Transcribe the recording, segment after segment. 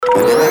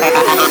Welcome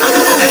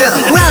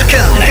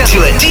to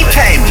a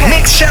DPM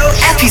Mix Show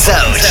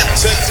episode.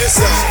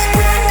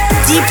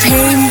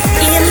 DPM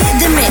in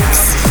the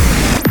mix.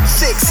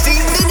 60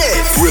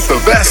 minutes with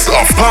the best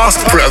of past,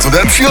 present,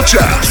 and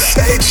future.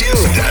 Stay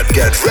tuned and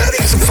get ready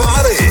to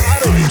party.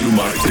 Do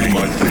my thing.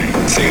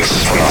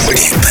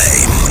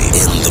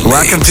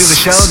 Welcome to the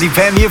show.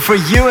 DPM here for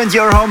you and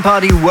your home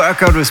party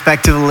workout,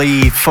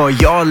 respectively, for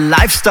your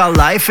lifestyle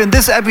life. In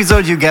this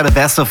episode, you get a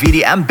best of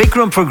EDM, big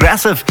room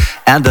progressive,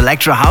 and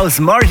electro house.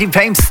 More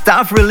DPM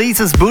stuff,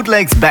 releases,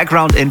 bootlegs,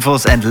 background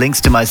infos, and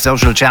links to my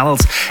social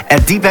channels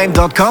at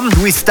dpm.com.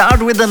 We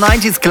start with the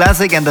 90s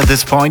classic, and at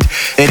this point,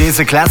 it is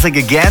a classic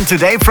again.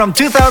 Today, from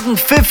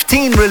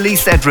 2015,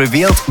 released at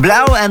Revealed,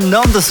 Blau and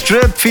Non the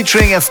Strip,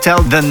 featuring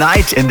Estelle the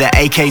Night in the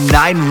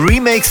AK9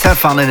 remix. Have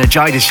fun and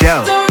enjoy the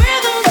show.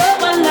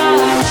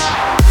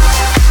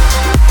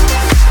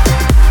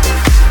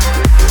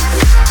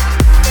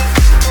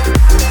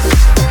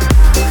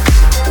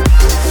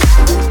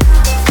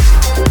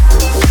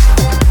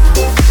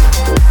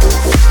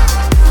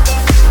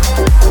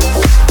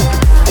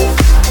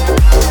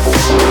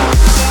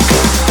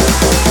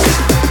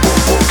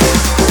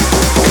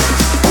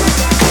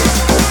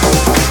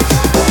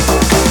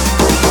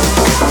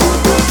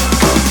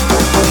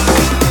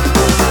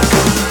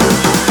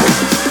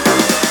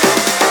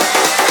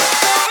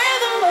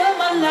 Rhythm of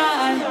my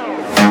life.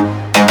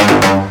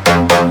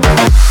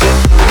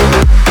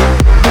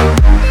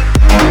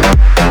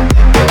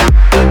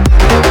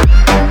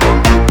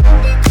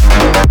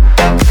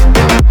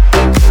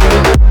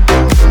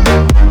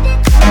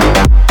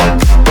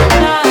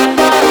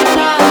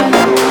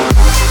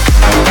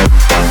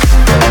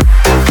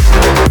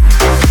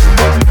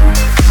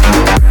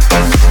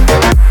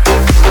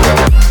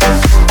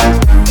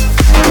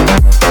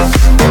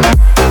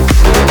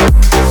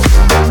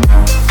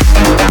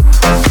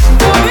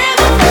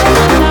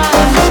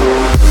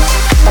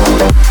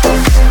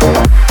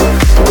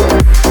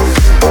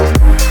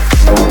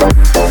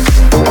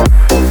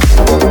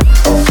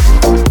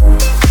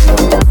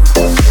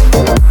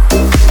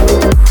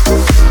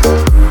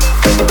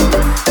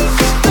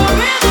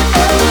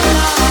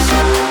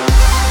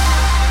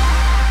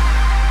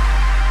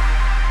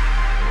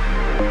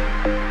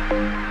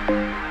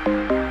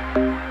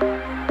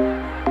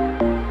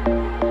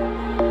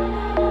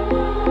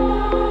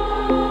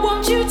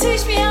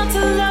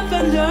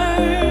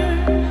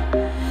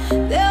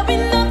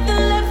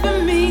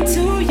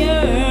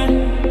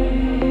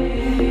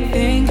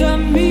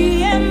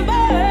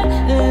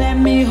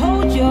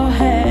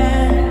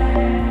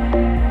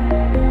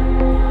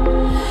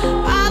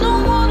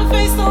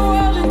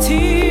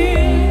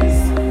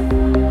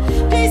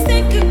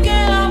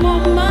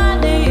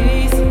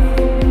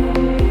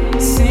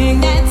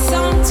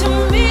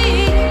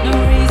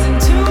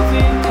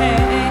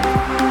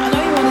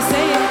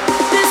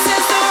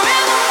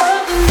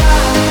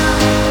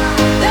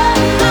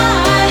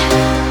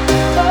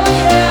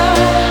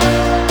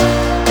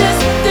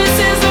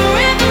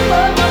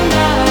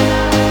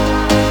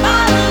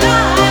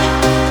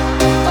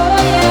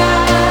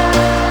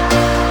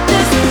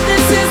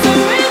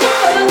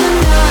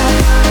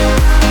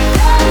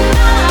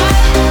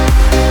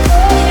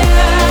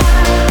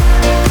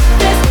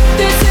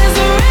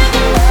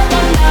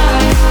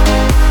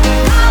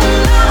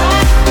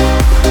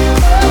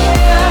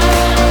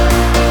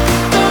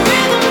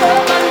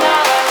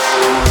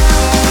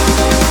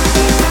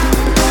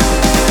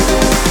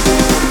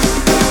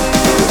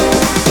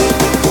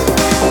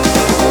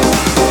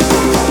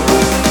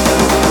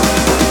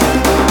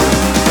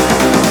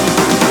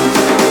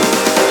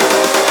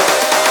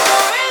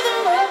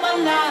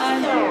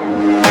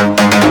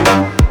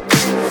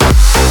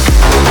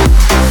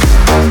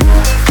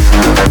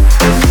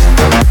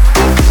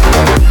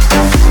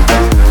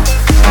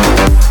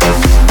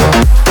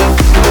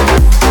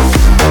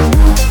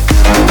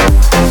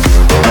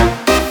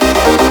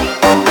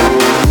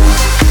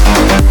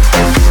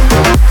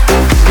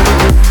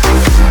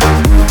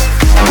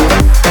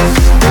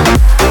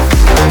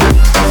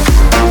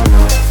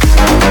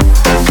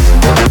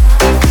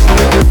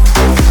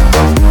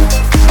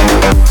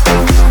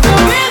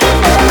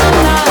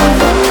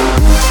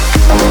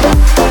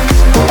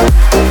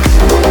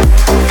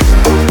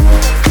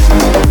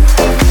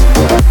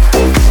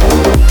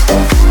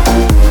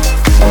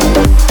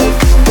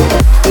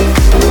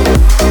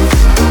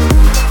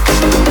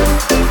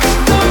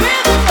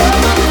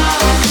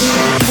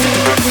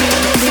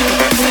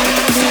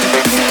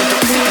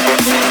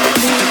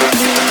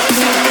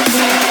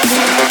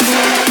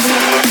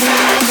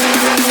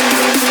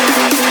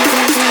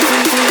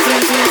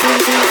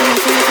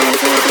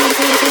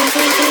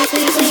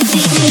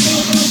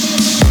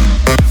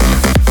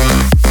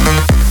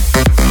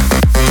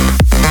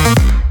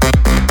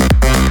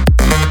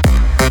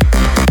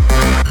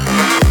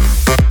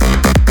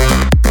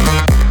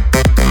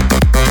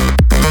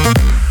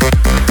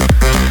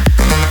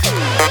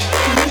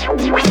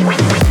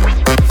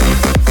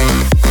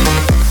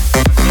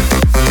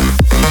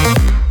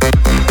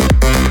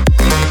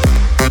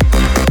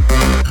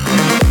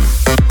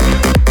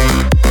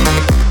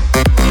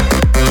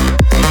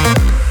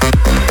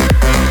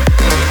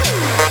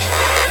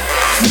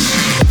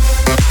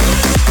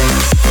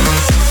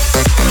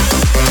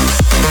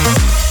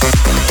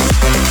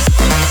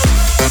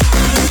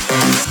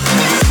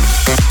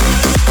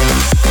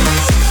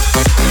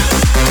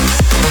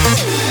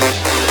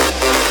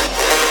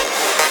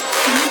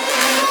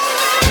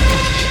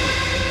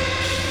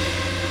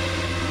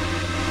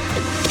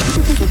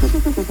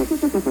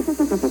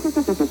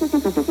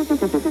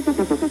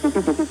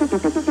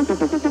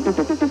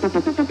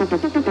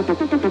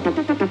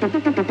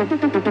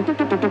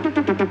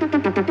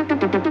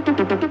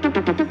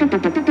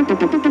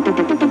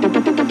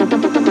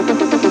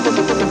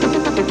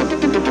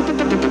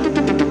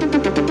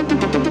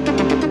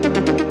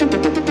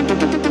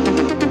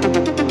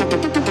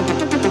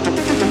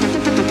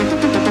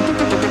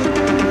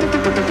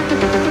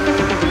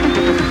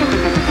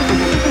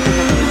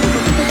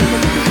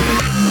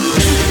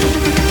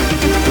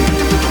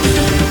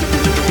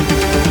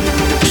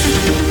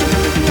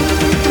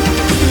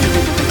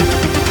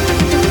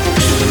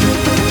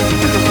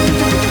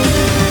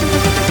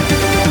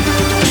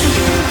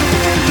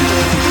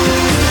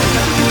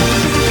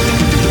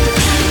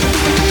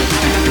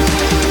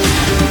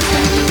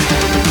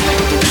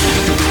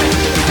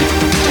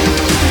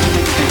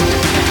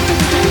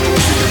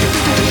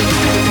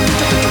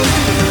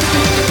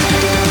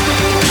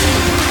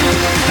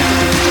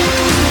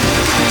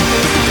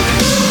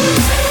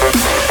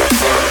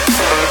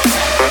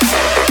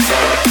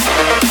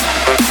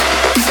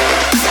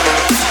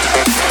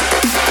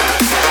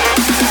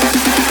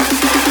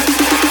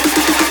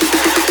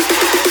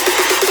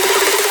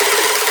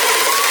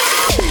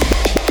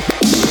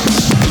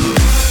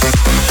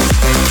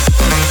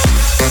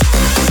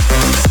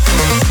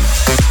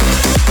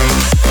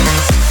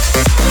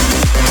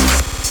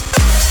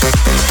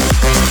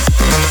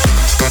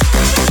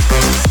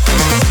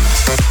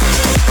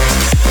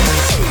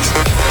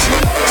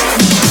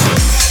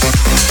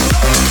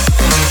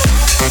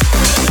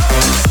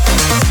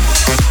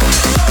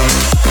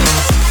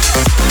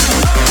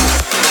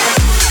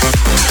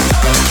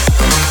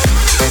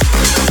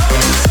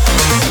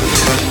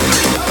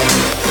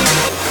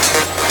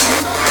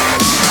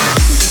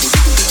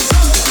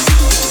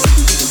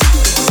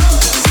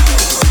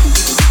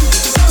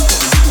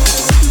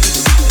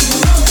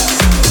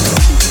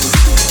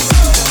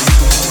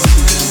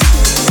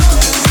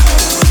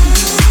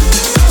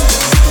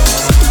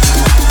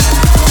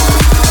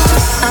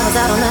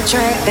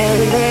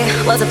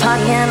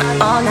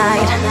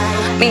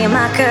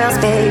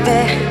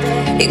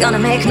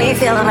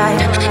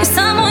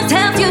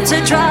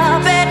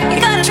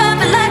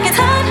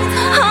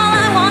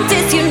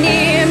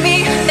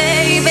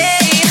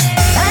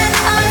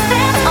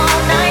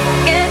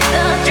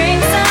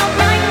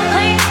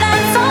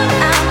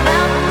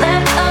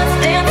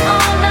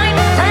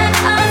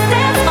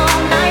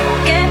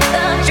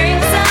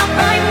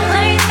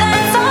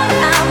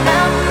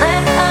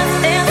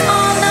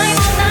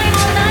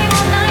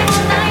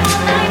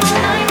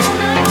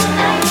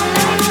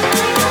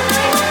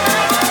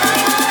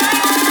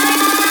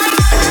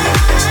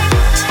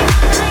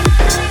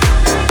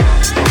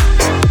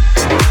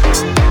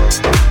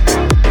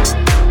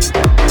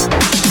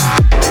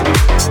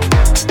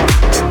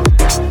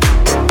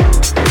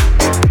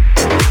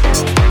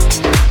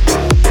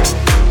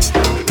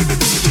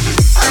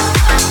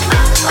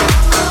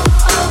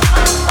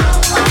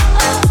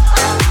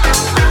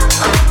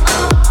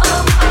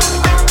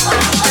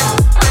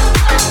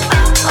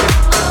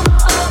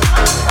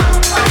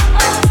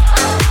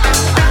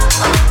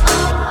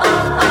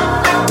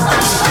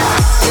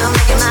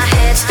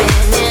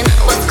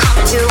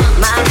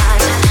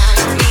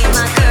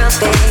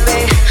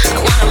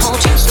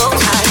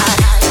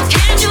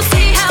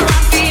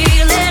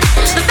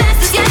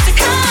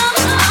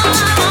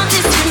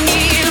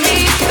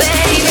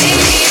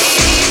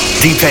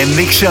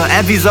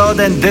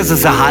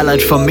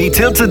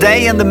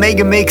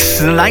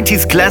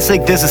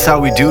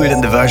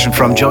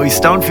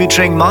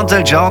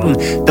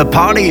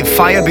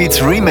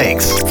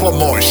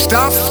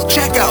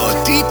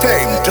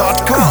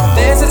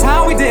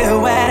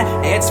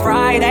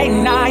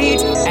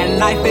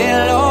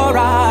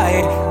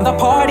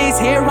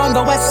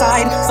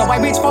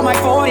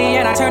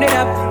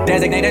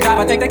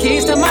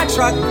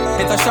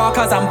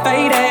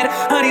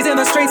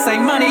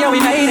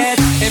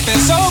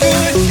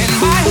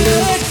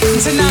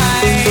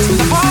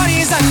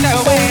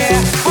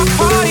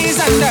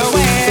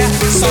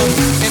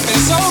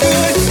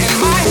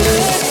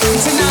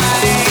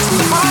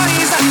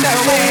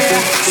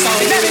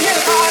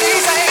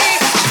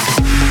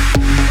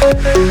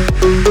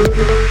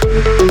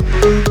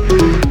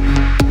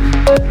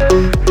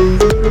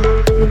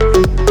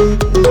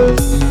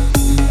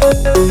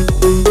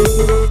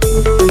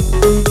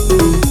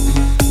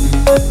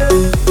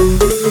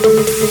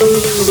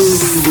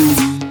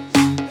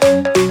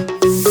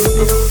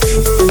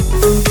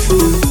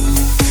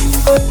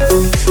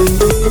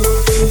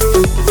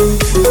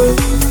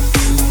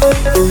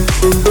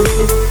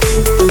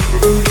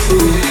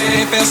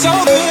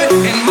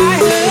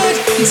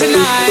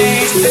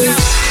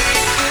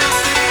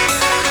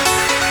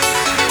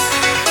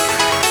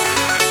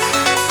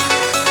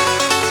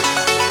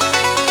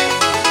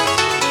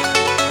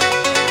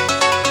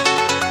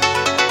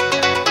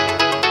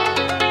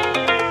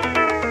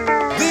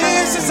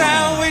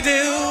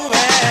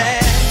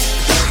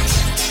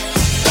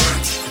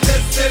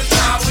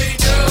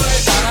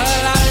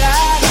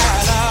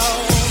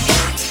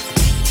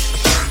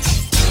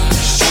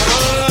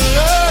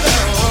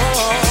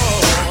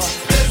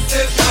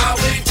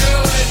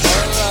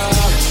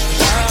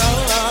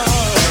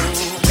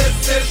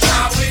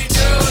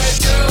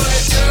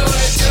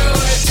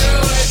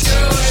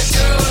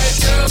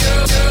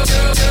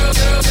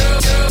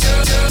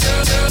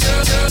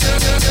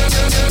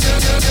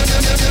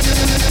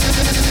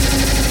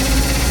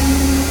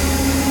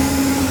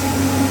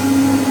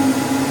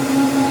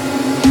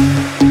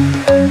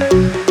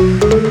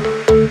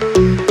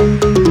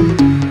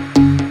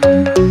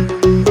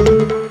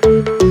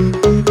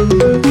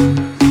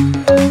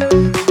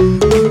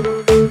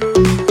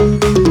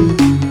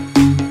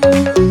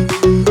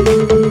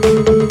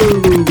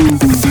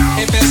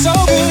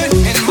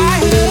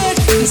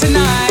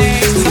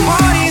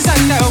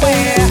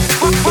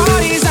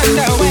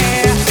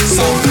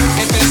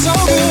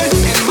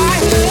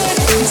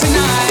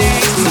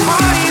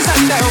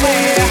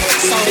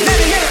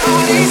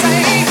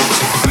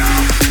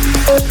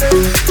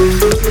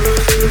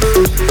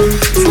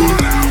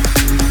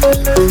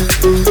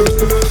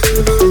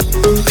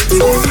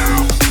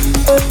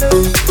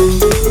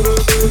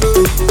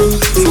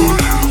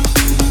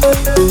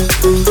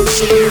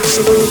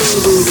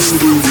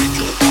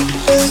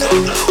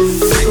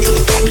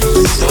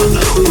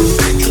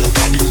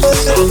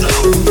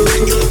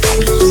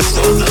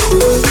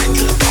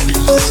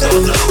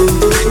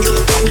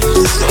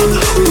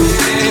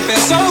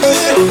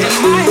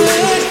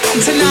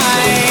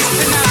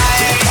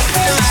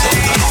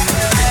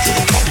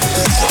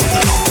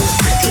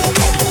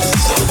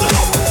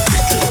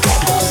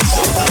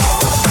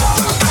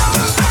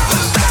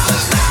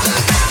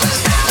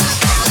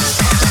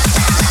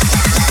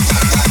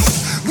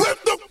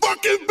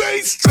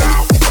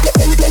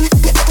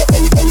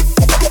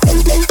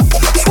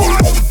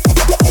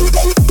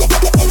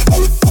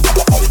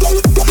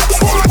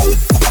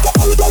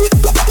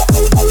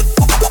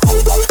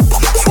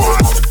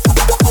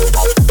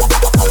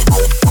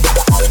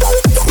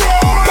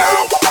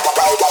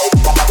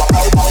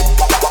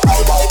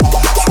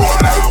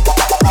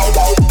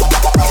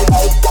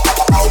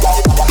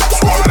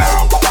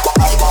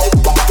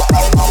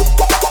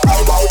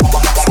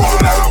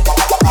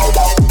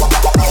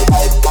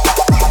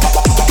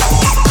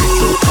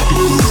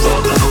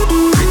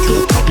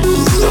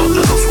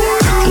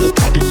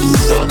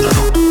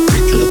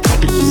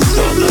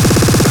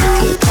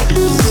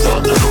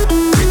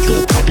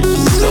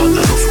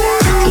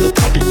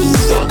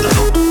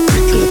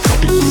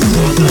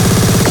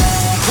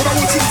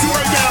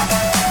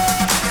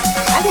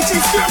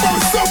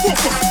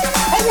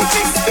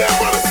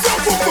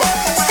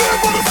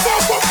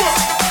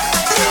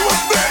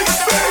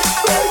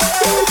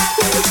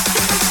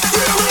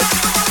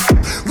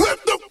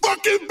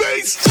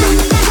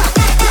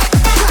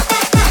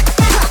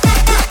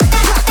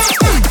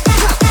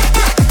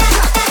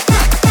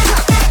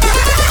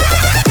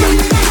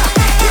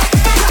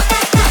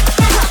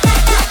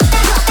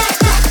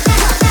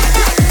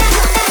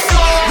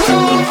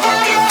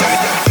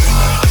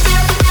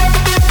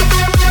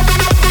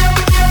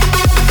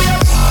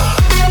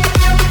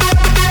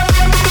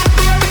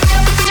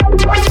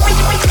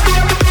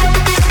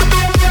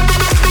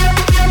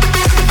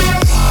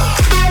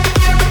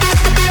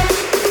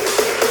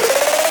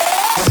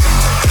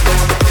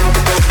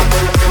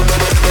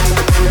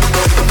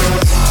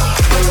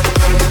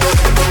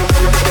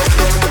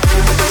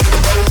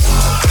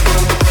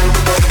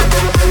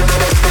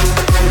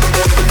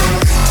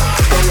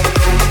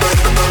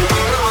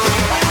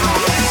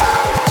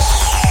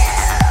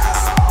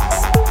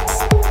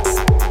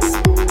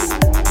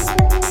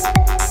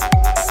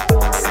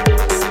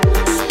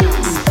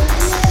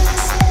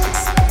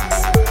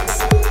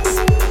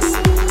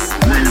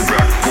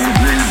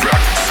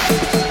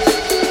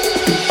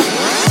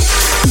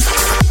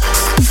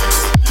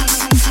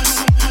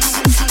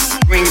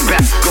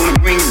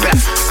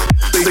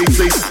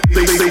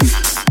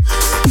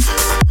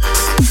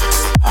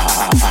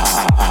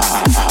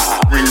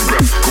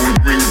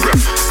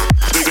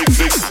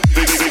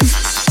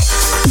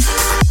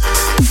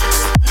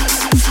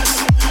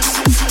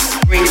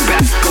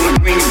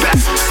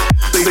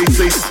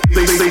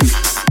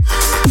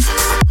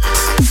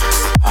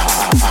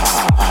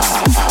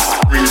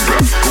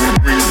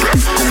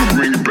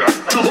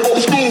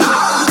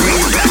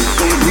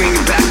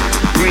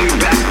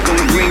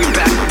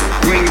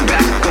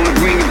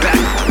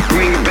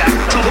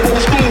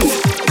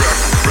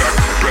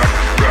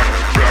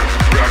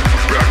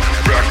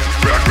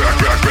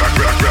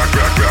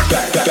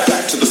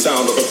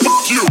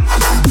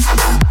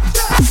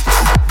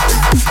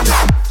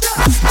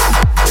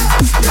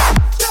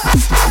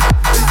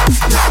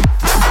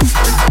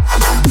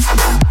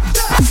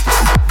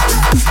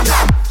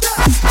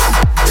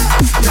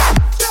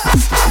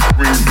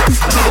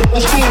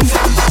 Bring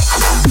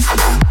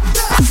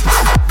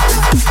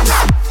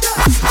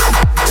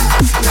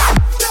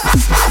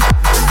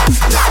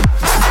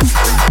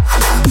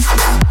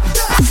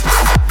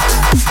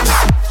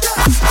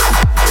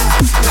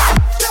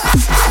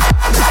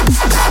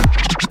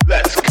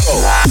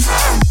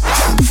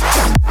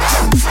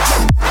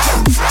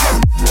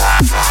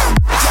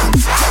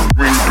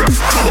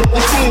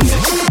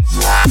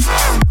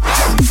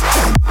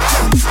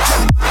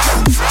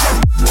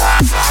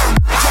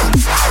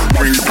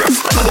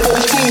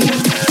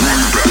it back.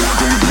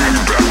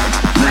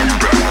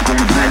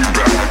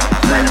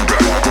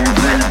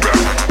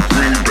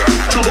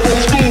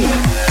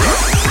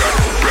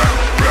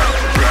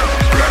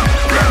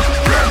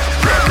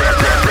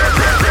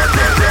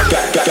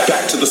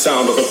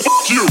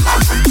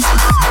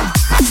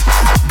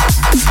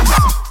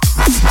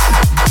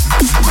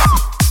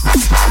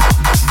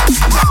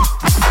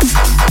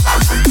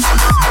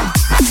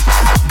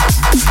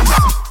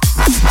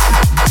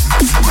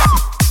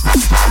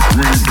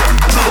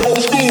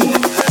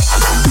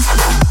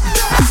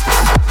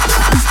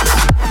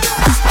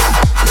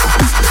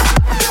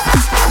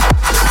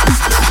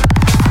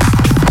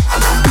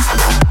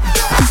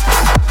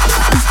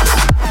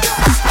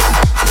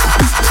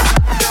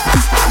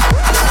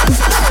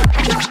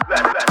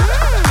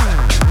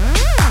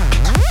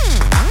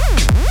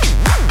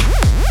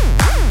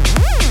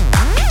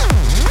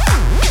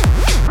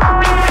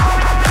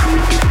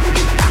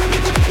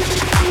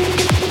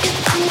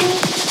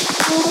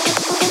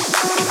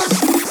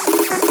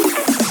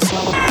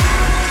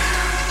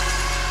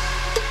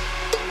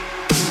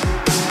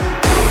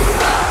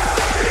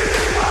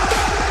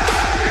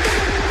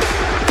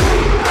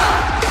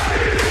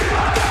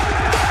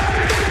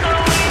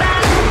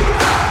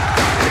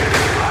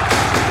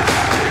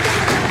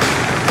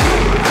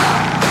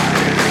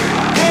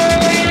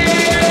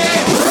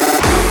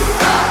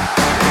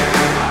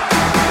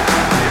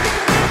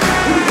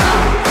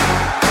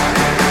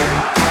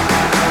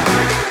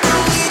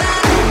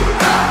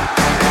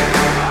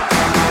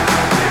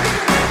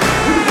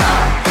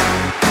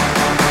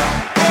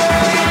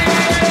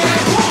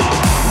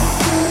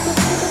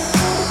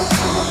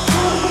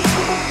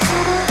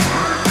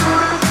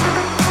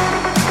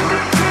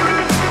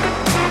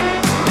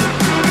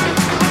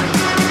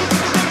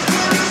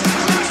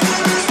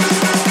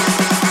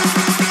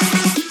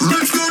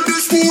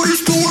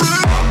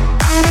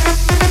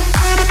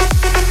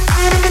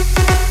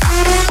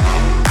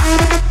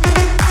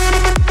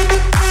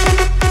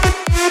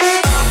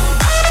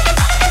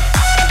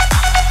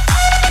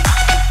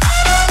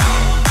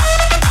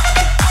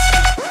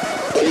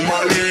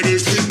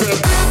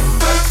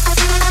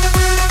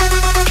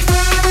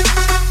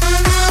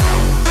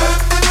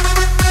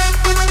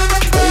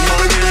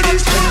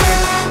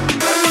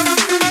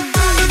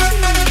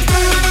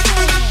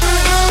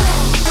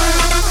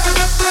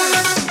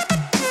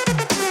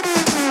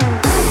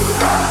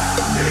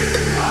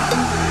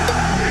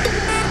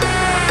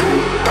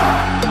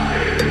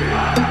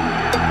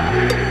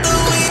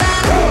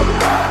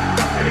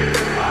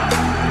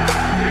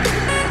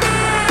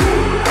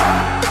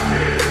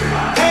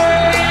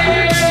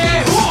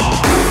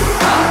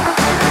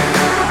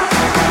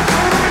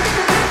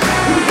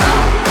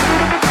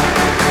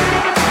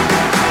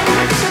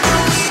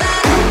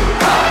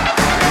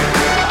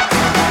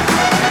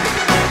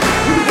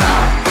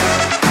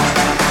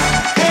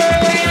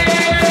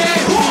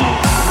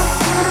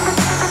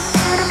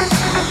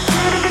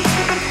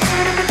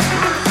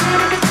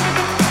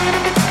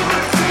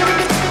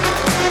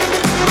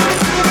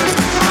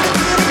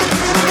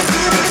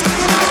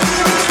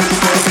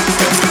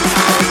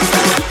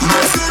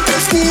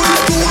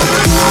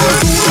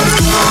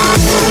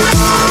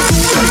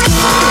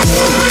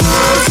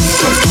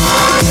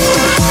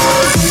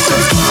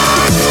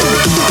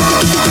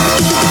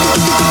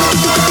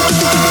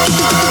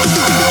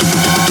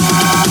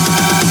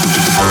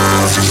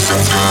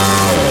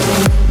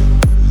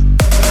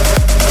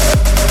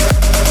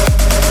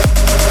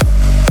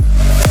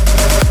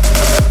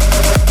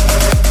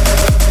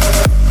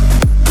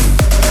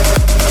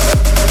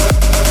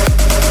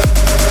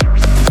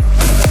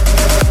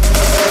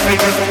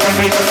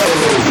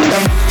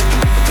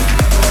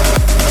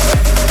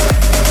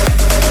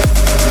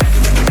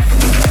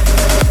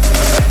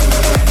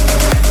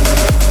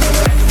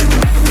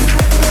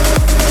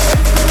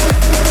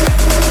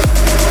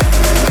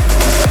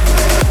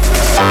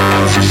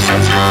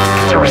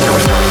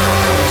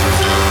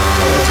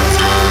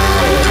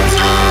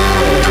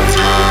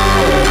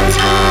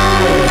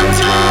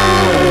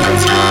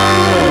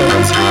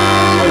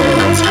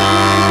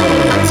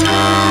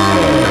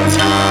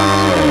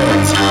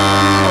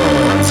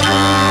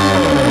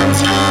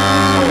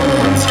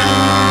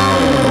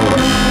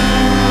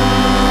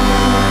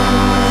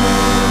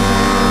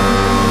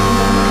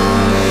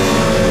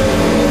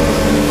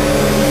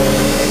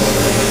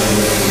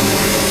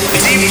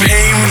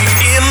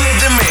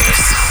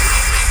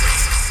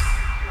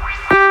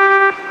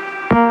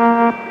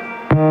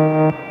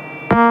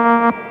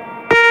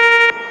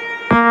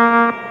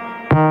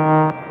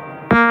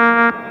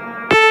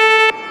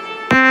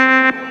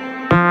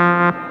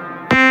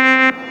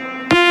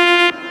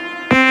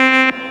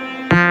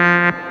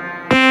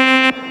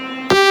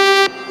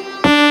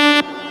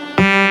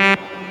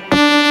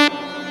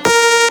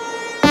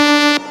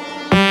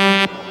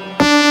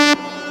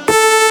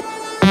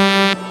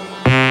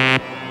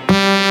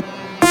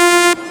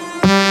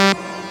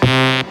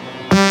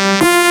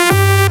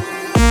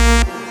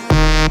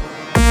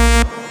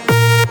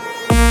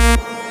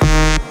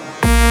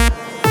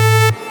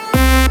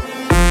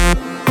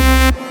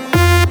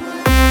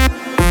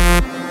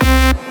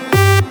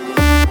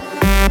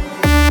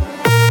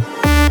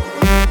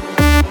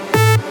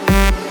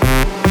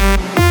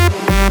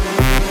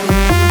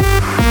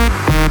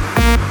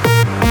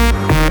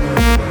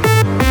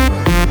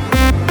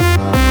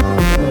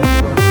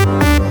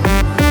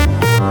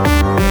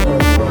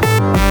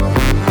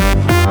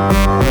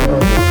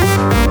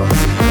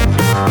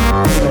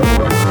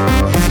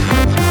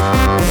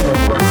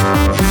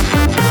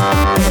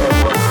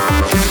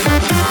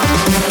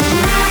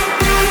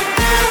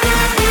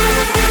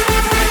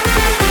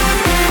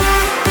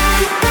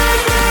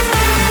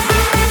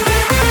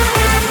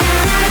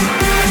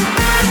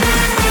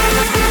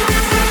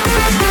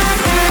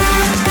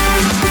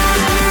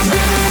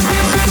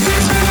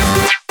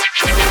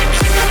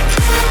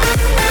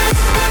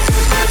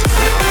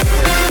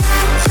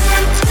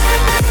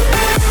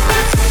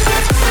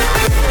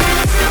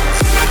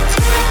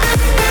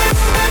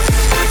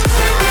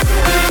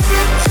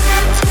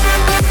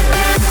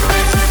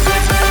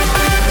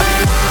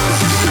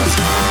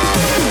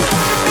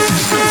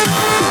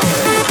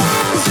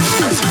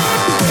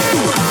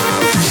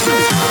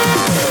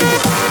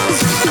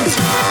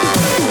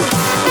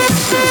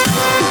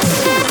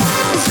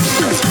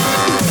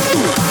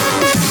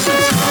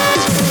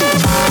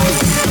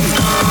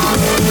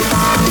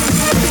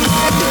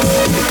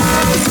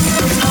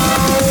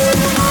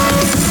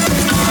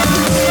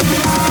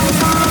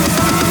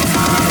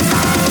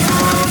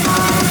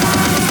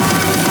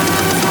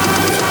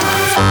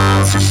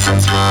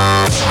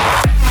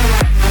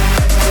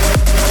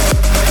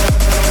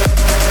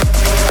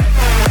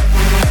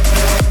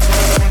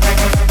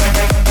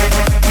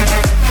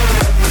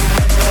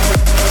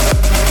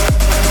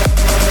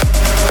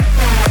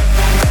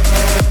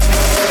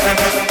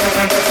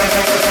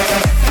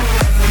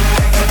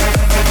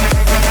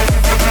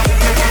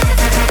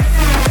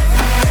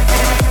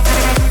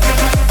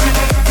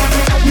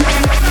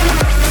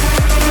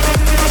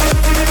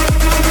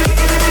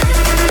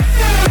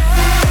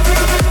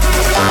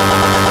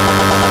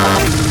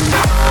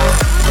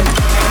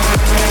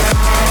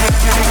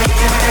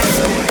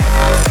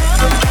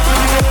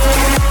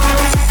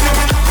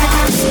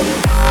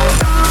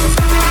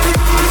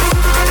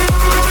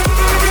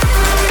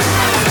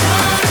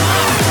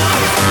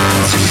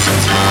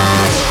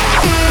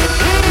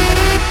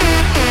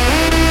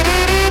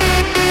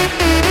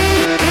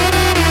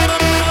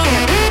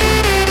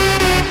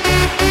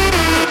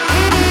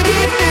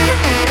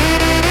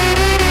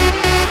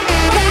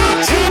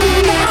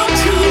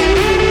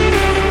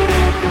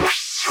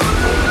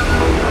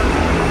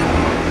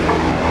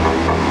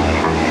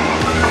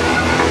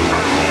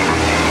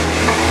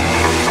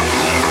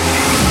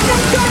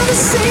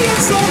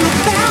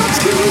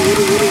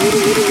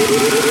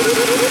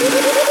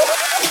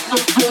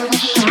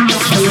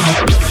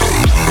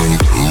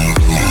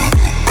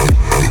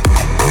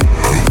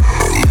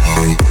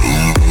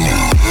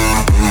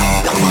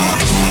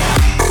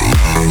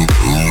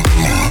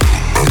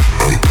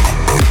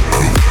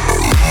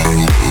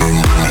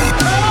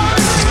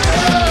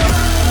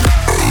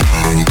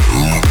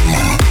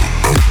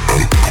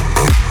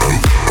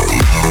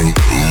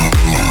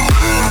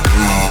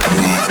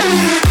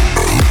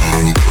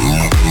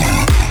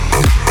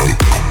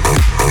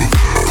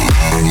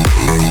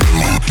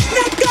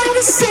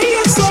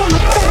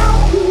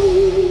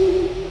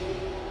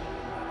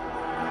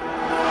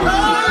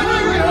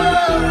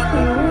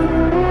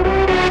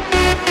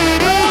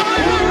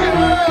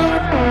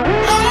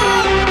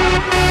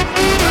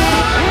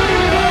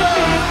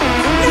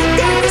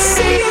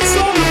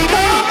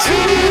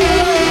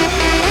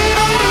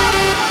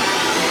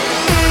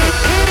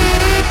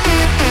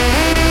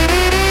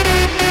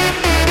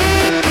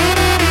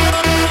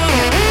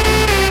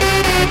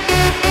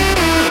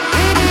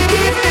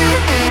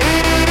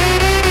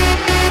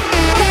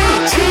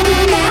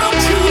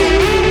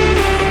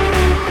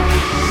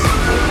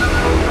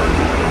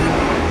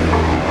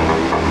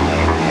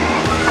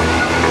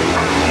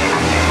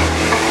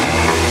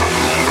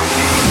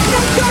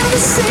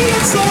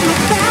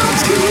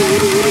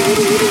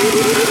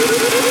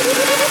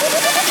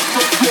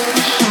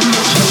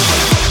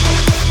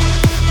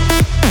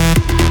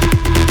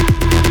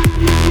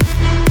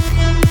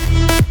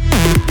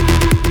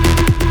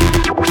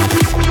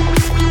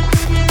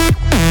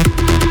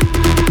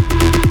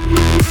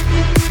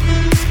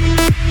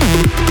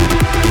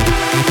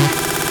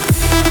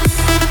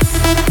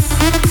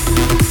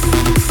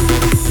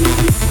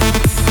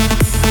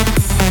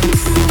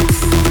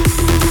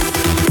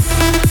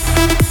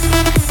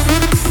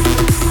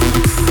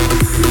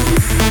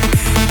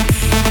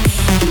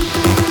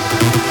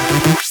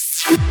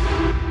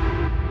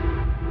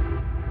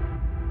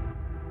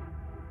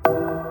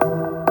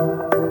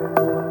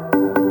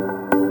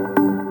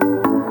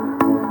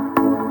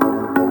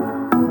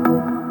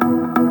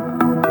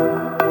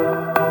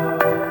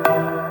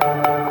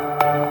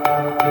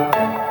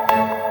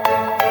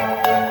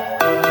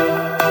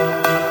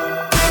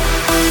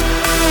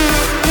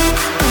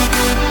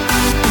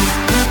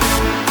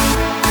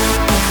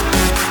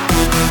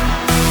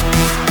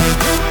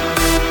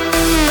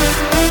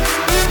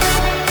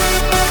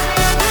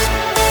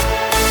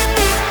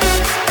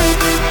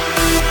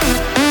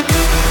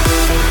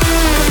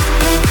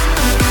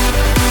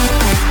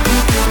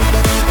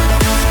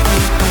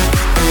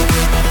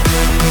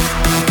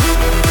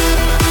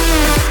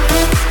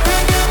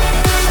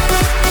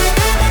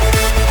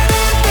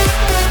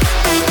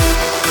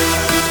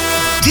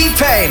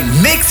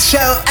 DPM Mix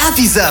Show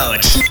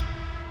episode.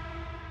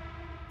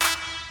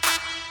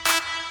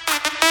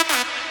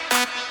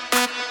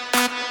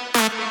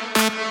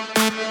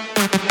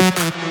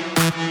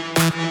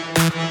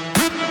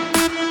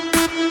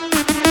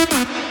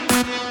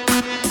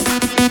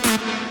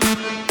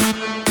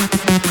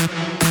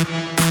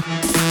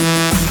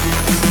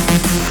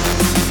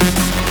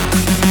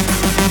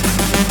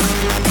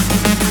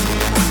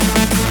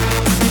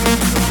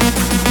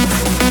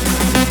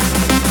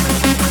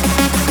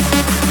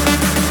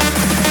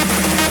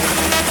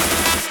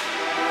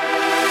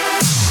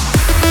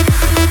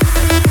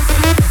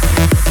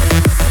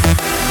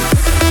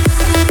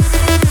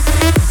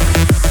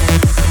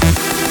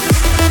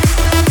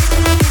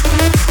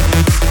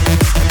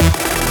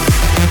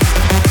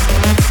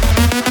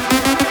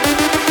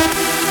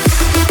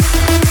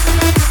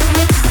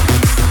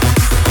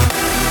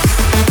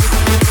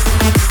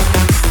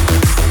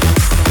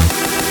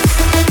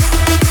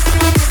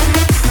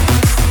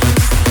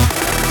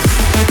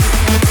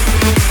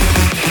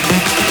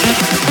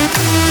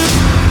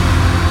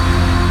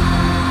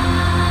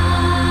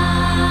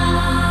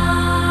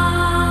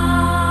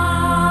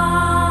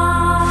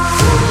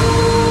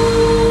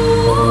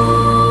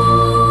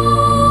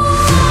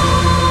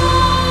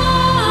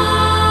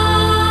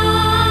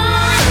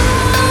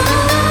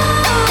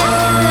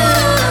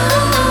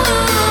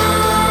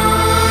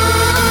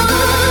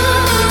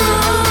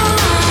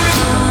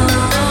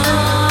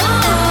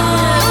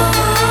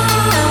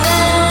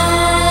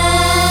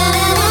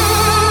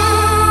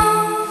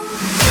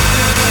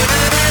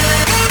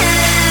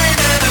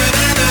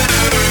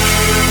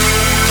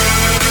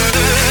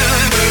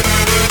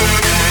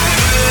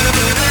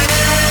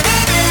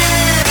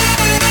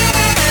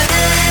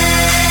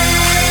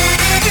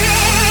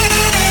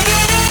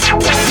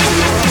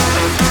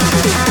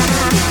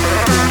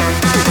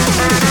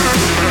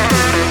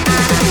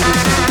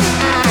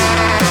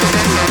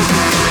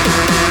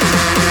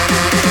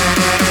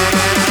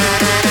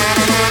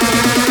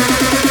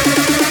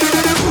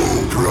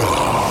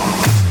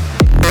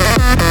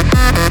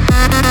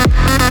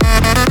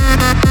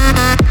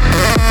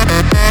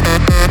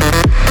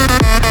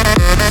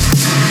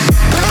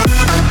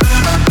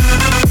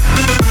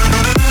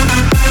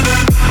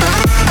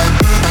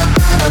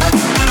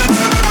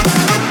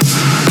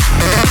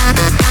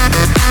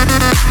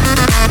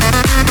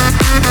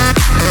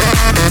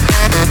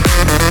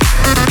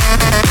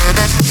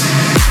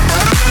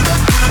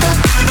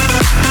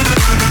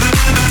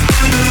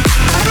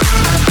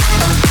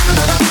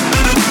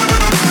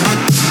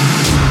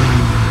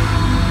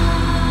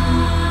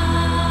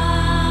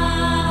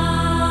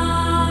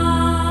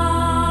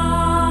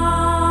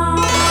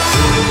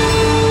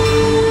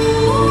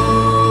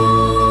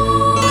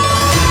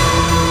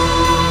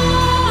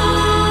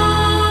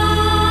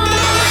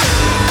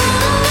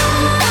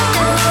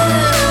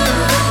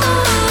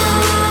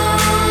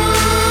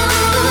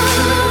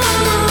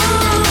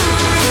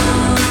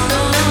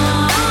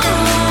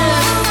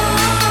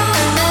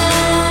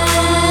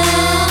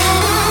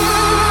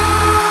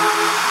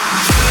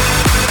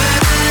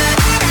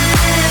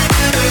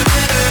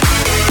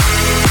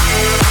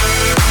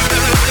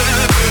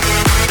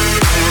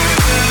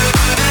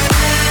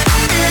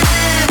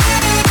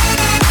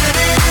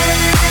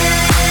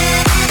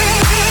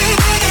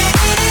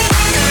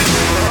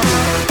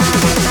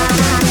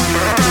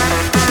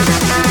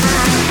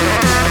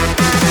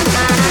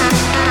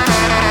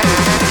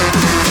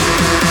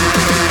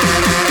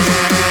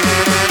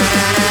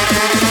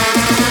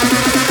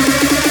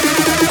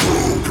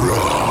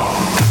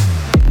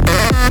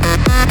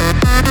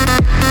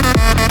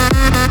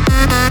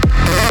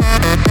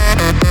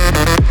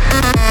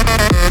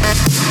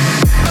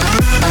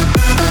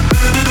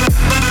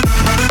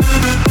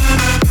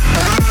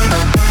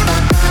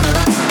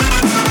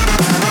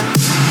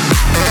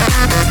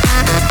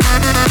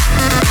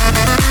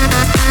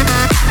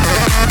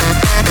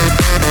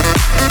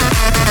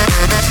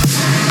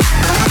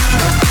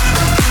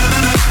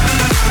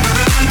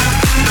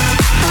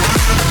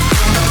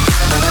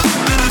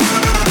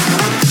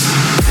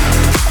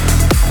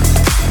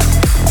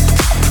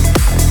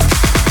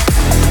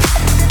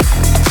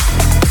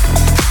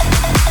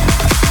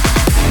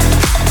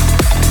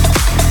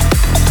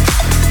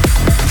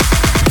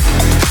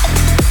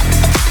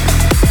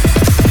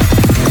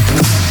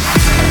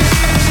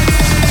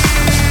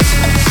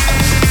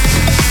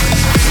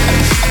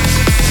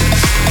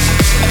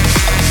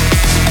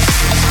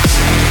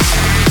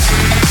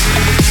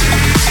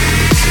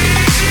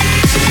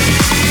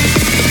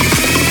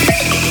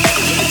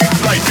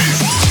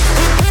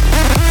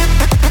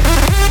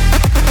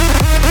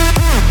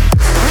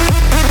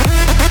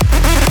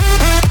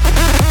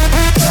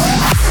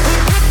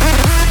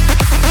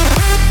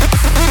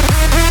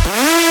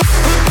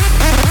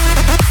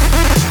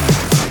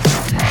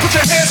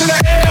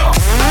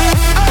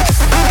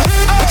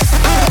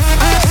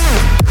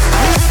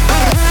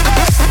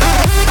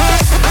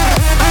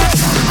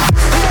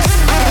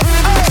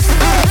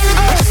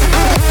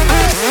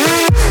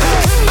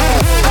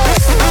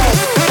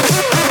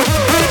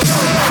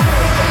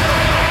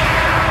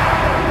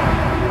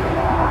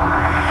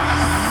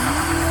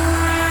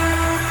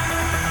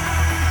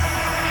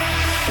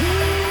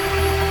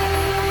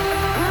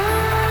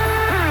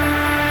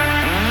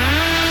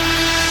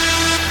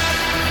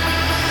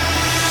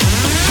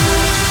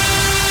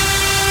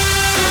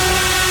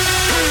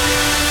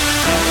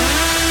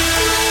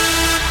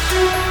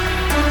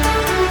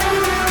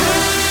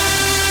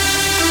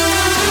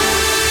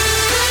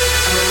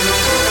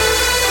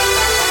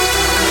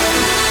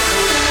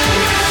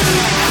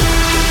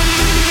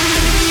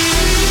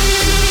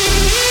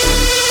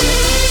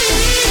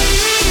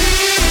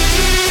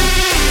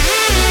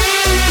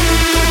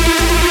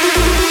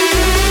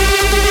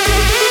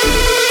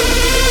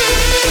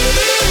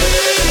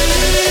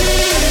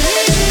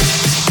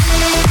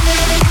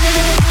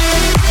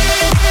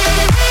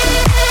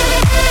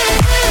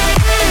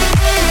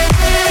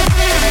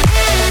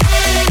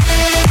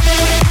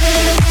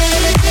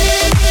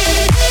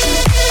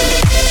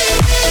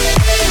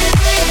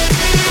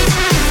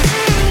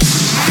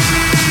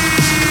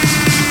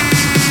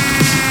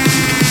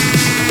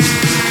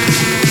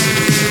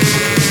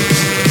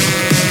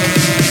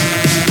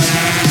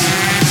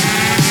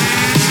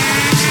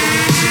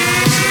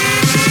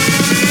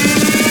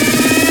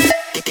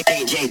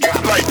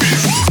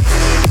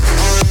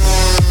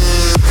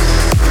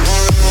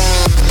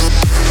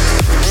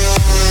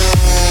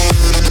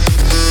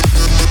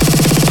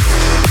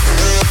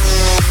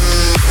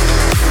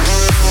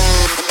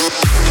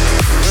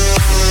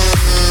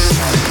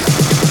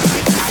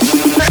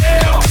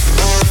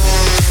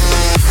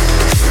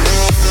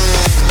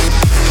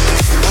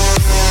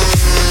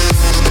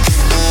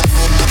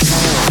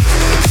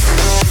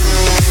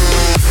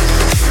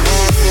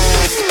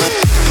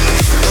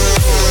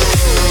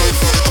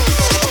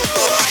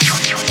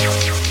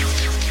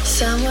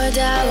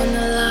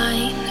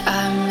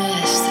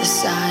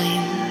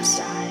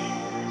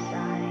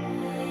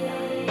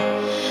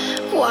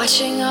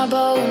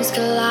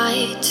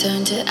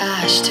 turn to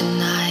ash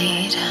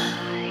tonight.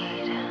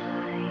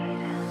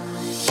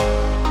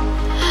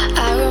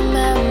 I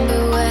remember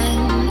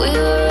when we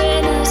were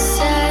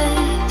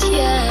innocent,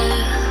 yeah.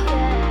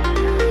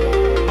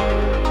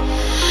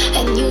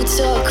 And you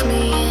took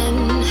me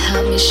in,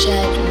 helped me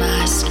shed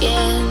my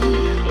skin.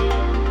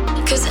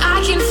 'Cause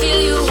I can feel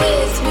you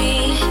with me,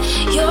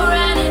 your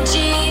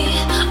energy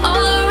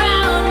all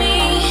around me,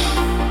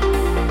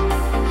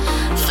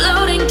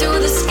 floating through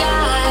the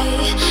sky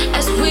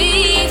as we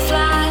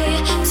fly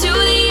to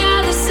the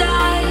other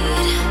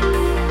side.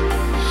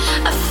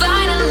 I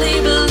finally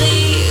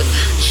believe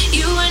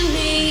you and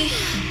me,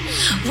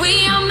 we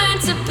are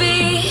meant to be,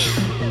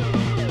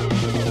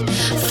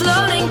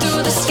 floating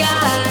through the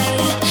sky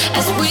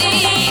as we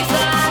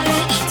fly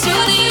to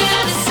the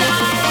other side.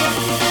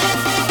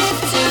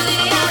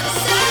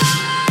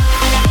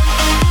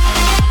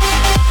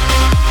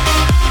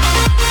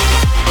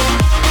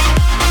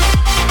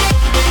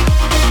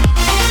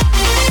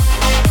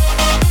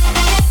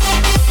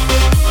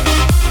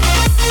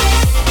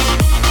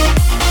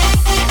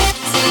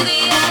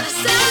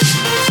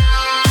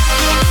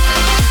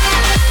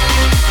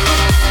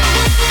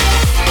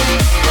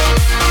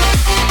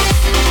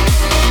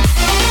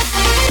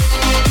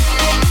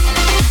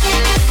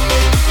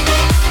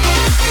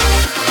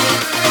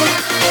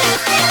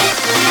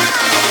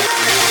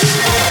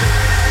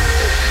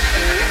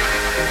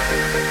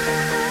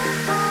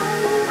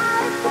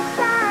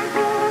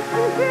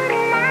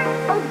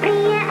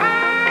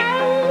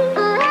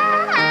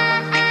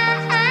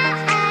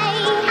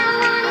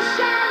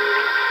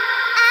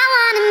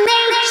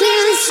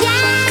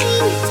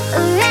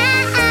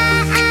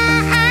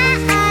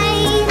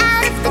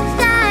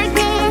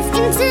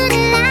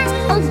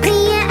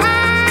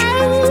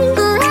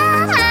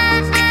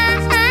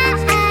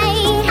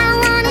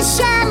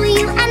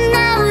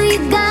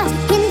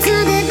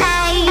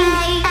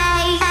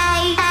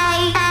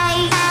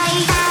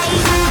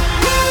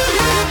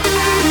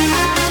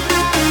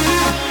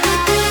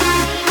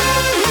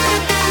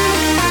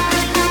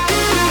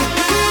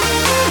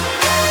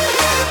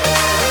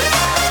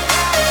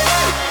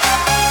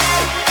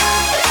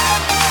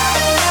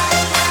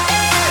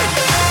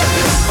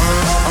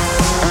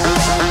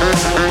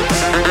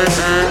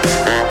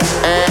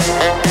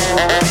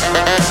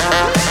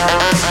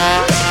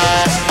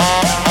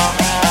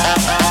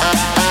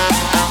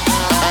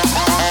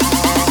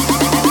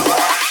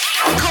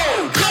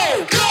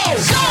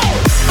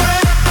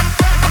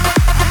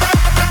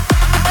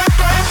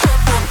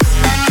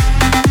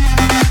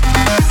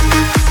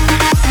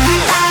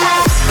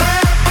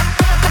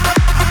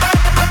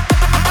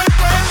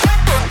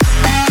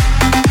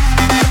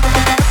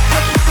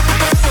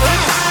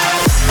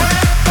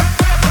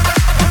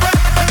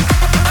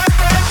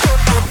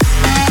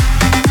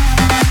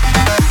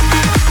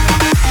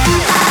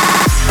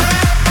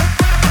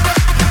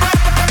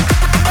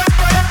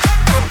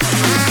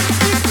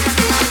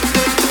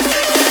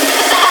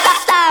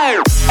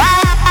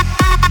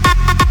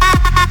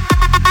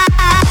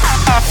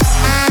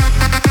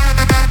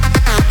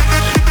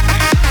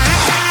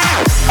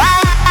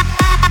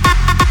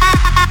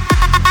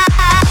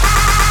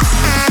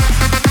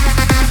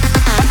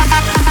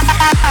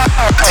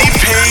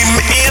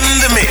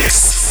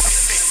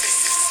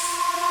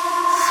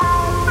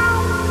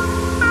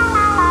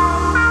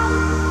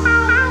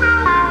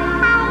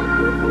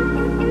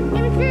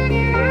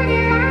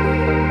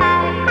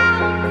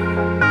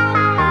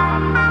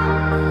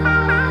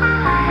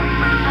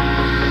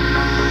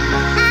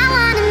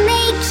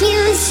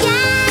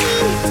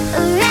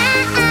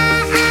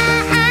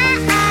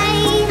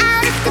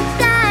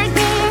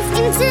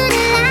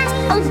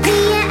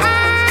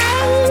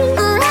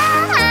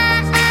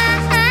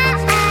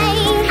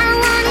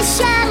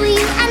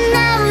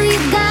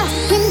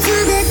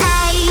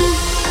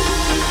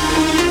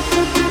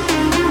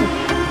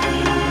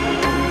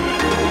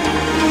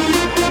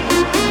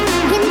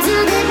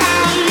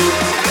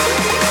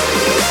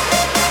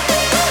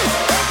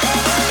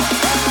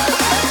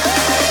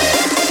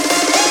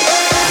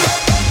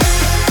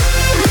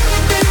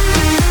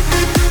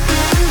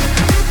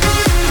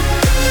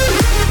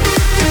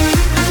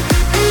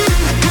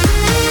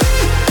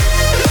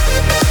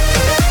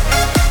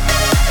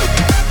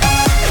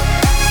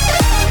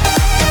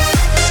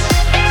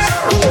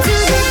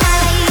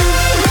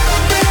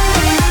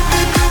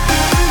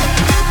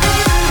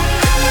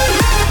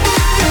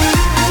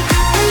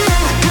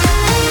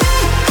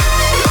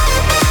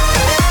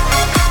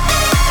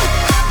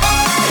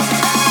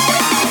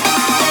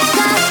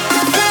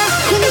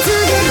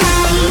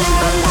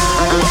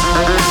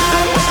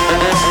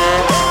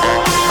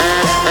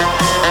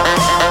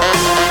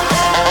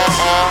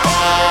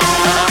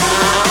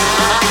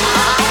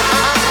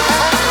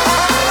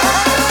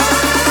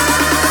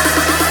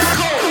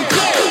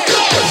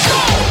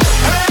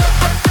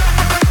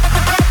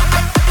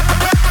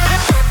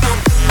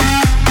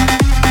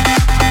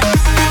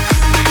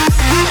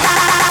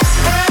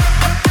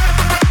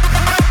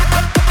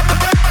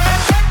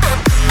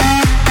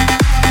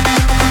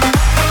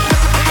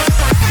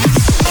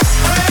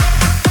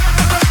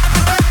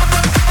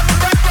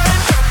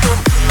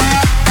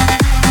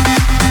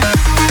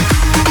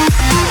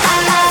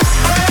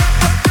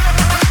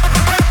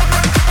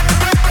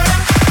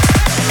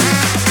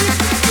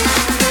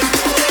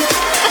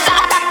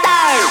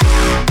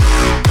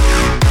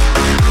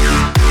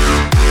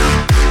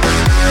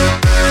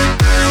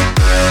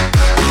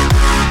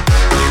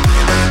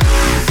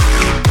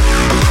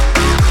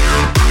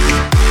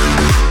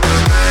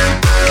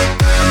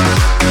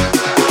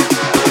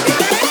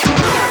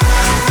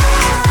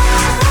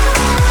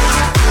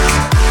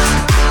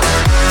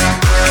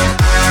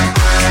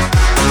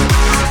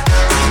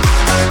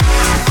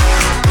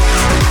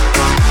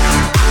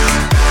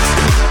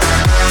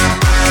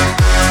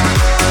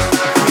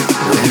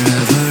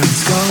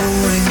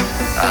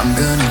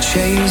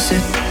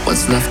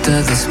 What's left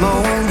of this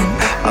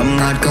moment, I'm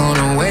not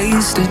gonna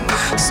waste it.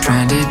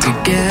 Stranded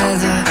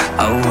together,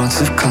 our worlds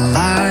have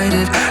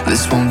collided.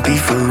 This won't be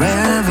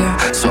forever,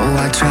 so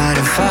I try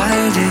to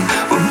fight it.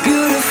 We're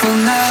beautiful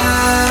now.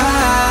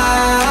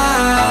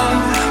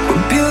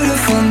 We're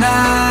beautiful now.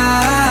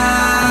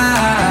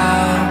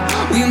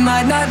 We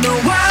might not know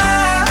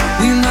why,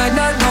 we might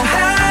not know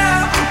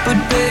how, but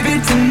baby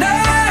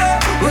tonight,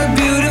 we're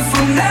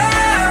beautiful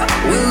now.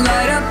 We'll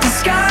light up the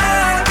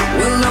sky,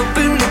 we'll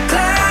open the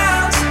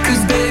clouds,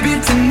 'cause baby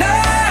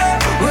tonight,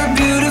 we're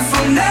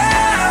beautiful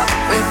now.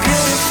 We're beautiful.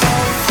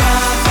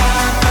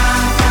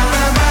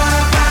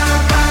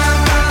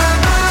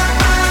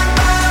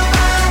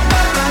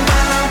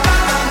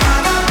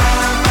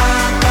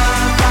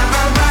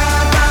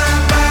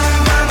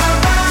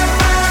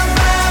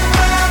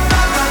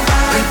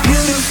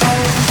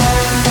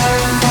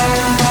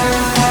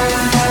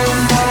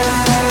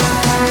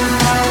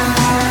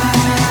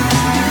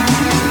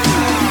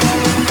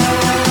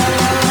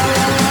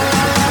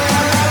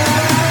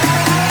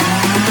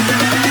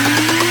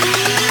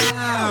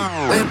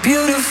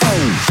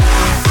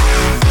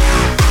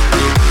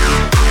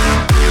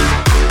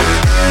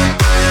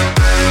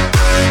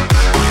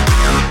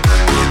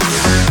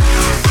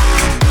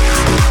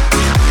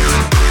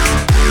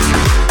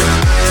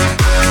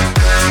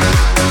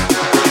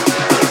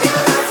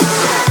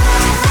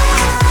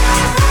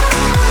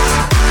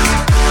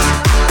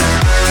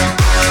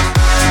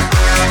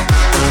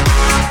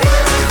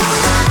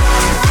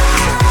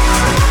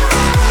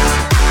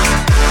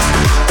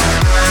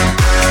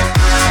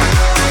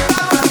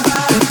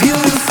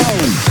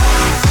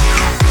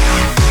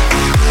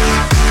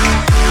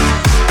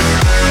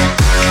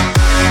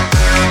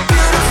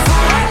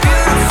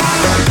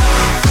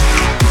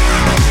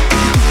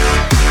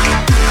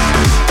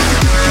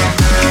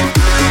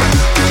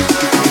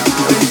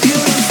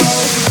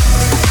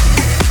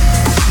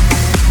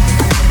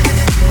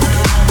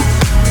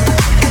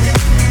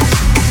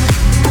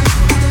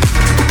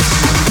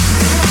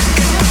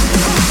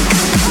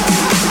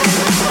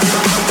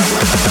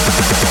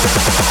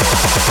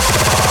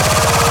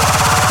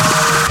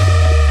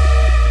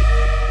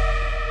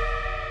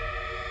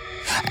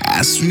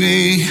 Ask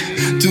me,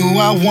 do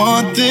I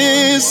want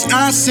this?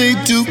 I say,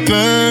 do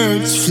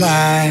birds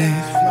fly?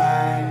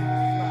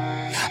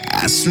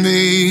 Ask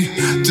me,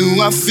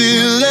 do I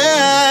feel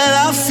it?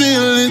 I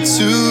feel it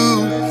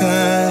too.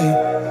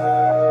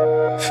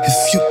 If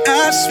you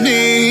ask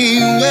me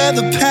where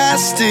the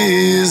past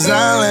is, I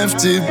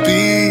left it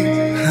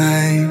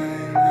behind.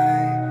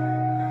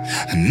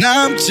 And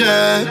I'm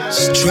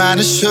just trying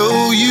to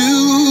show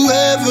you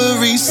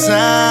every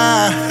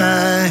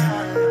sign.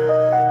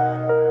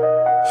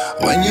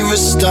 When you're a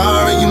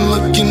star and you're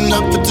looking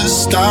up at the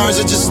stars,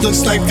 it just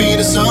looks like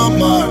Venus on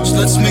Mars.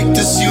 Let's make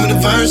this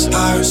universe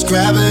ours.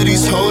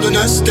 Gravity's holding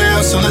us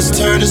down, so let's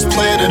turn this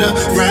planet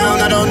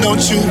around. I don't know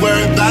what you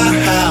worry about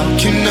how.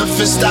 Can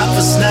nothing stop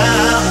us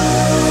now?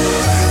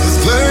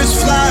 If birds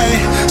fly,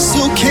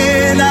 so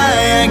can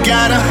I. I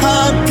got a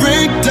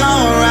heartbreak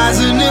dawn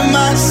rising in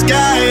my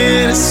sky,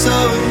 and it's so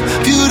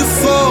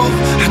beautiful.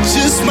 I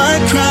just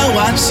might cry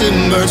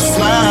watching birds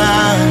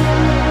fly.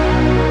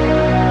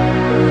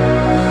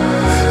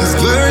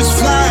 Birds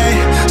fly,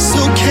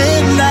 so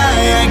can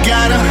I. I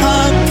got a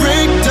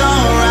heartbreak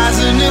dawn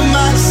rising in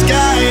my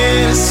sky,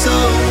 and it's so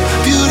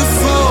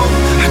beautiful.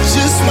 I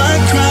just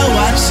might cry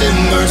watching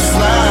birds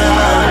fly.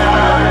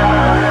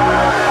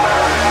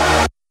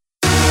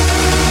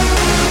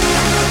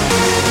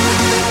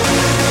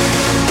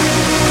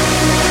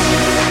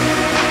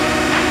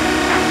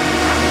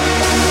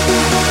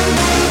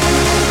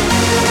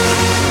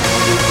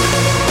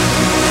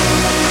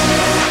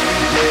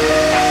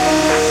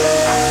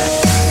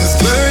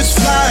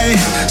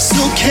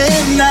 So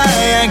can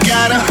I. I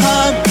got a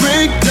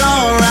heartbreak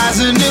dawn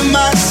rising in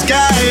my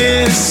sky,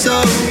 and it's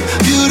so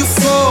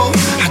beautiful.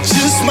 I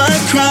just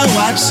might cry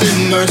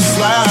watching birds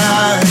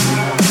fly.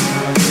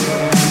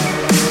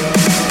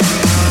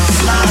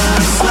 Fly,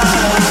 fly,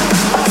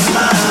 fly,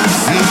 fly.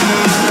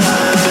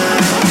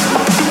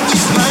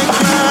 Just might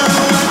cry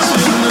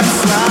watching them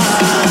fly.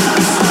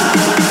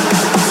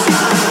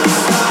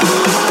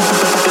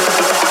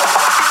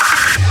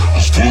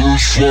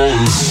 Birds fly.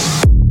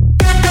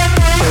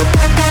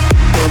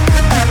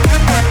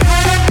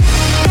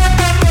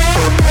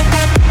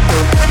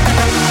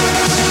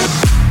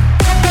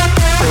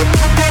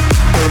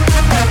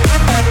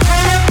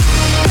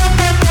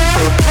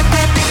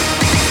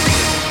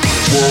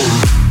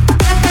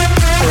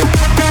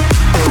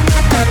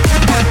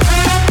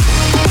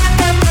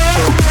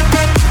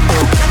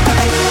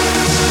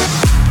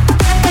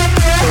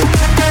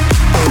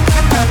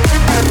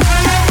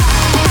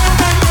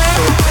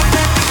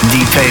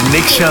 DPM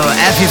Mix Show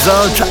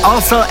episode,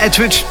 also at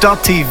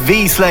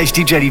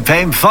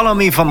twitch.tv/DJDPM. Follow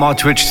me for more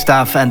Twitch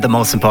stuff, and the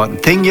most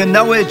important thing, you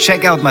know it,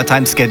 check out my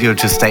time schedule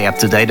to stay up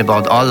to date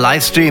about all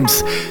live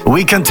streams.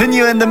 We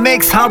continue in the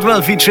mix,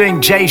 Hardwell featuring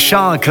Jay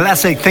Sean,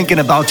 classic Thinking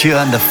About You,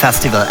 and the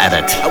festival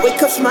edit. I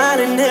wake up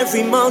smiling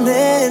every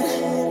morning,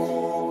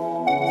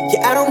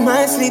 Yeah, I don't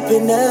mind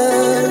sleeping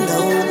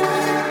alone.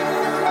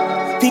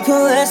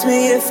 People ask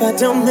me if I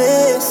don't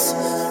miss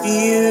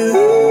you,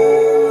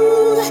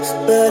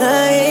 but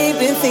I ain't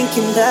been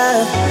thinking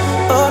about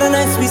all the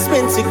nights we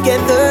spent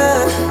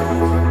together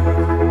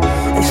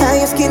and how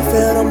your skin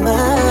felt on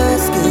my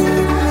skin.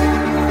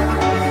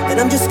 And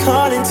I'm just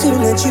calling to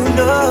let you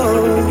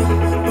know,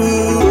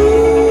 ooh,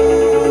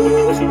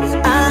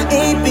 I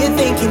ain't been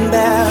thinking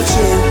about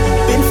you,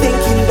 been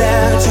thinking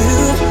about you,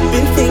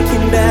 been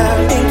thinking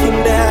about,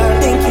 thinking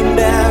about, thinking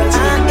about. I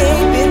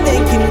ain't been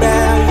thinking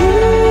about you,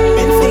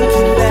 been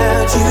thinking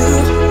about you,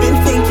 been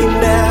thinking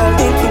about,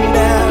 thinking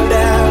about,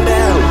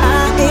 about.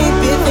 I ain't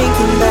been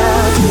thinking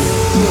about you.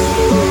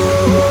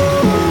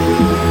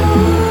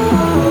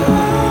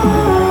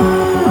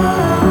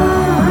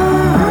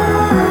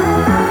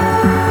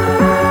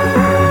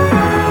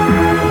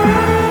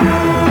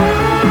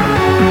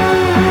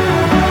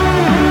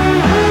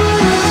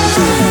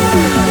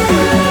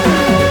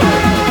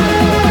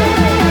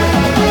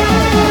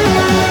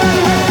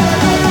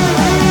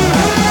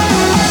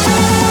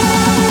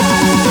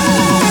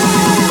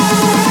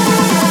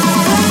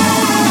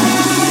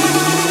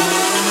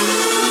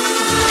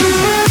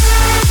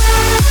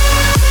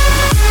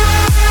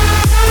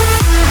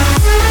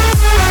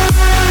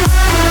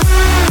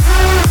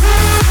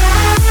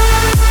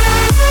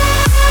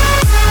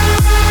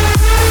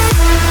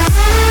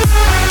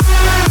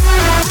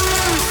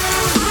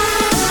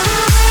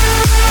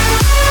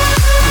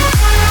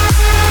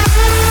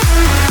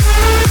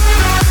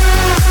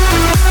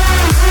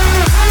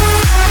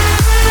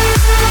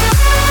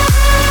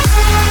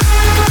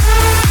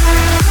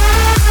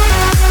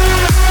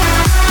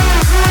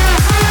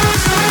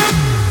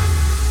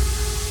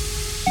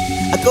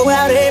 Go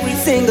out every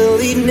single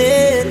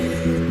evening.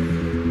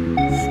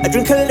 I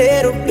drink a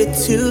little bit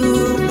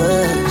too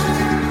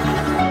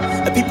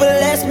much. People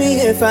ask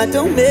me if I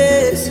don't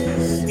miss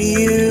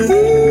you,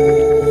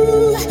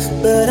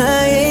 but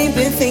I ain't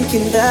been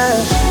thinking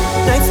about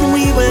nights when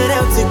we went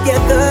out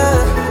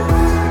together,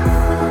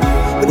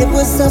 when it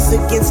was us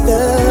against the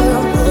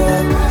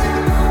world.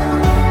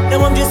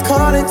 Now I'm just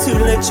calling to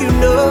let you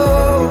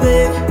know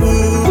that,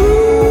 ooh,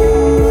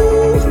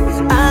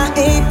 I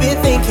ain't been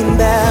thinking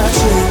about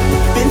you.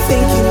 Been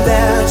thinking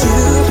about you,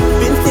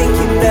 been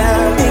thinking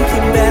about,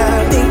 thinking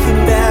about, thinking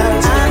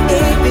about. I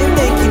ain't been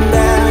thinking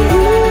about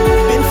you,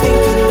 been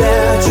thinking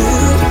about you,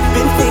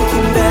 been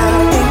thinking about,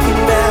 thinking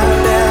about,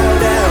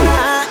 about.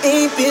 I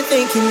ain't been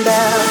thinking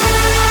about.